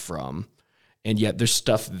stuff from. And yet there's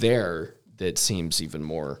stuff there that seems even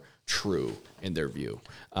more true in their view.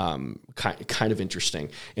 Kind of interesting.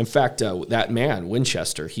 In fact, that man,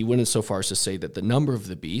 Winchester, he went so far as to say that the number of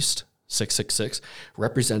the beast, 666,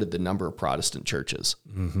 represented the number of Protestant churches.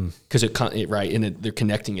 Because they're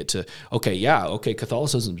connecting it to,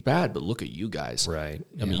 Catholicism's bad, but look at you guys. Right.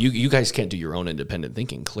 I mean, you guys can't do your own independent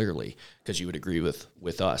thinking, clearly, because you would agree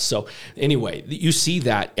with us. So anyway, you see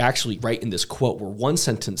that actually right in this quote where one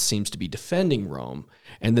sentence seems to be defending Rome,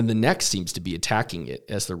 and then the next seems to be attacking it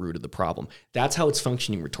as the root of the problem. That's how it's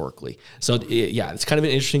functioning rhetorically. So it's kind of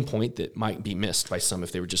an interesting point that might be missed by some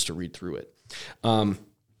if they were just to read through it.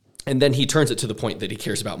 And then he turns it to the point that he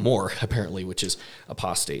cares about more, apparently, which is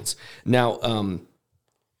apostates. Now,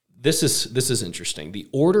 this is interesting. The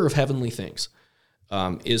order of heavenly things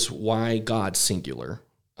is why God, singular,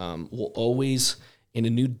 will always, in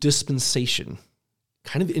a new dispensation,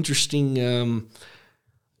 kind of interesting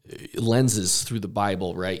lenses through the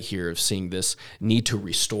Bible right here of seeing this need to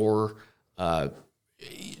restore,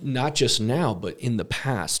 not just now, but in the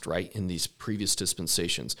past, right, in these previous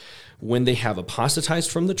dispensations, when they have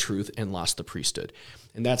apostatized from the truth and lost the priesthood.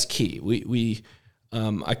 And that's key.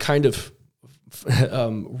 I kind of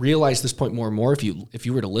realize this point more and more. If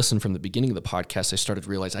you were to listen from the beginning of the podcast, I started to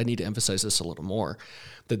realize I need to emphasize this a little more,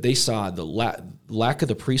 that they saw the lack of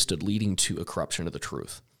the priesthood leading to a corruption of the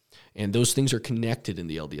truth. And those things are connected in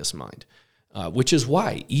the LDS mind, which is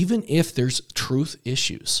why, even if there's truth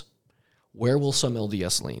issues, where will some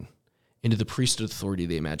LDS lean? Into the priesthood authority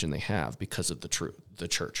they imagine they have because of the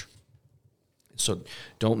church. So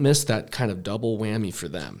don't miss that kind of double whammy for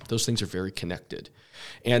them. Those things are very connected.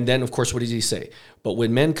 And then, of course, what does he say? But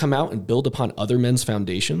when men come out and build upon other men's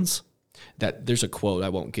foundations, that there's a quote I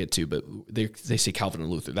won't get to, but they say Calvin and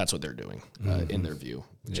Luther. That's what they're doing in their view,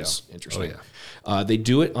 which is interesting. Oh, yeah. They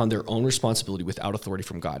do it on their own responsibility without authority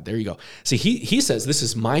from God. There you go. See, he says this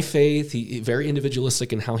is my faith. He's very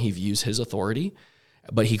individualistic in how he views his authority,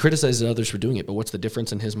 but he criticizes others for doing it. But what's the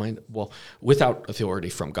difference in his mind? Well, without authority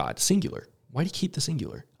from God, singular. Why do you keep the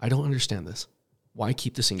singular? I don't understand this. Why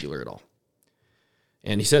keep the singular at all?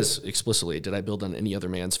 And he says explicitly, did I build on any other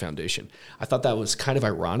man's foundation? I thought that was kind of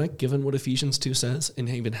ironic given what Ephesians 2 says and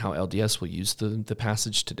even how LDS will use the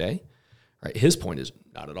passage today. Right? His point is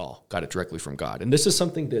not at all. Got it directly from God. And this is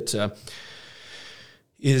something that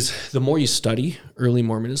is the more you study early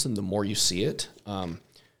Mormonism, the more you see it,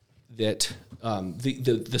 that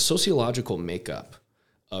the sociological makeup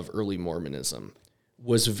of early Mormonism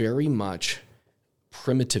was very much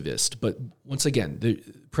primitivist, but once again, the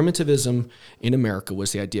primitivism in America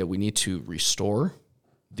was the idea we need to restore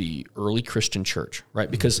the early Christian church, right?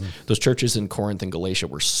 Because those churches in Corinth and Galatia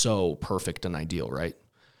were so perfect and ideal, right?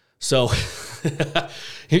 So, I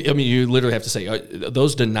mean, you literally have to say,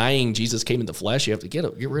 those denying Jesus came in the flesh, you have to get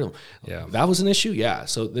rid of them. Yeah. That was an issue? Yeah.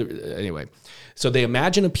 So anyway, so they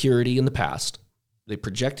imagine a purity in the past. They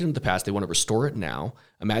project it in the past. They want to restore it now.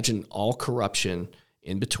 Imagine all corruption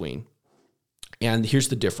in between. And here's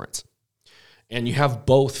the difference. And you have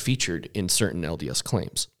both featured in certain LDS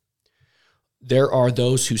claims. There are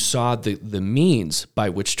those who saw the means by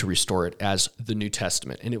which to restore it as the New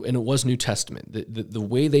Testament. And it was New Testament. The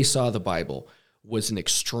way they saw the Bible was an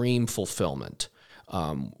extreme fulfillment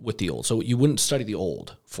with the Old. So you wouldn't study the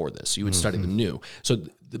Old for this. You would study the New. So,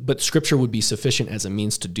 but Scripture would be sufficient as a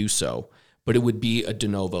means to do so, but it would be a de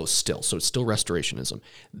novo still. So it's still restorationism.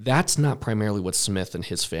 That's not primarily what Smith and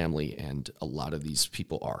his family and a lot of these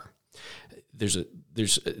people are. There's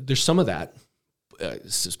some of that,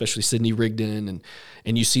 especially Sidney Rigdon,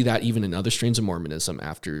 and you see that even in other strains of Mormonism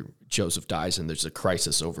after Joseph dies and there's a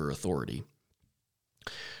crisis over authority.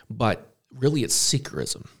 But really it's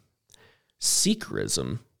Seekerism.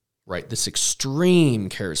 Seekerism, right, this extreme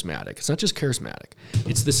charismatic, it's not just charismatic,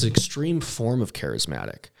 it's this extreme form of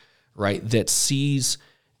charismatic, right, that sees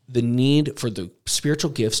the need for the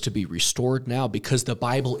spiritual gifts to be restored now because the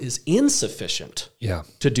Bible is insufficient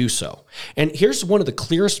to do so. And here's one of the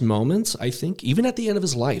clearest moments, I think, even at the end of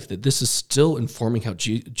his life, that this is still informing how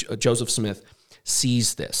Joseph Smith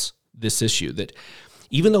sees this issue, that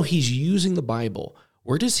even though he's using the Bible,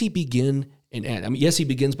 where does he begin And I mean, yes, he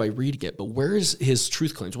begins by reading it, but where is his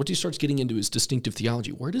truth claims? Once he starts getting into his distinctive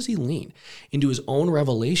theology, where does he lean? Into his own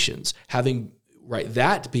revelations, having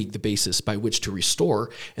that be the basis by which to restore.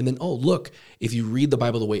 And then, oh, look, if you read the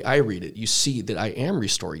Bible the way I read it, you see that I am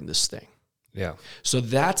restoring this thing. Yeah. So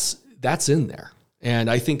that's in there. And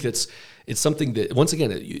I think it's something that, once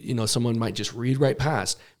again, someone might just read right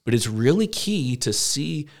past, but it's really key to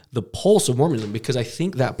see the pulse of Mormonism, because I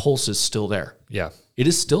think that pulse is still there. Yeah. It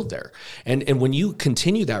is still there. And when you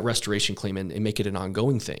continue that restoration claim and make it an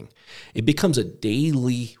ongoing thing, it becomes a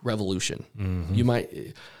daily revolution. Mm-hmm. You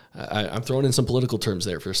might, I'm throwing in some political terms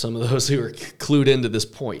there for some of those who are clued into this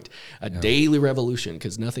point, daily revolution,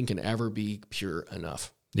 because nothing can ever be pure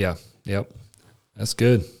enough. Yeah. Yep. That's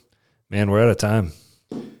good. Man, we're out of time.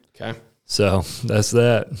 Okay. So that's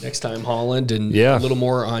that. Next time, Holland, and a little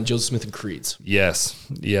more on Joseph Smith and creeds.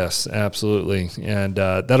 Yes, absolutely. And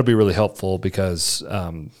that'll be really helpful because,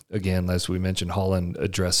 again, as we mentioned, Holland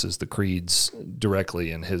addresses the creeds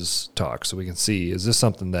directly in his talk. So we can see, is this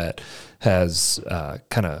something that has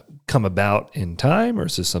kind of come about in time, or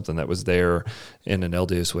is this something that was there in an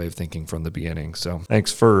LDS way of thinking from the beginning? So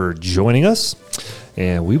thanks for joining us,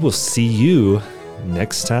 and we will see you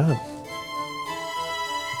next time.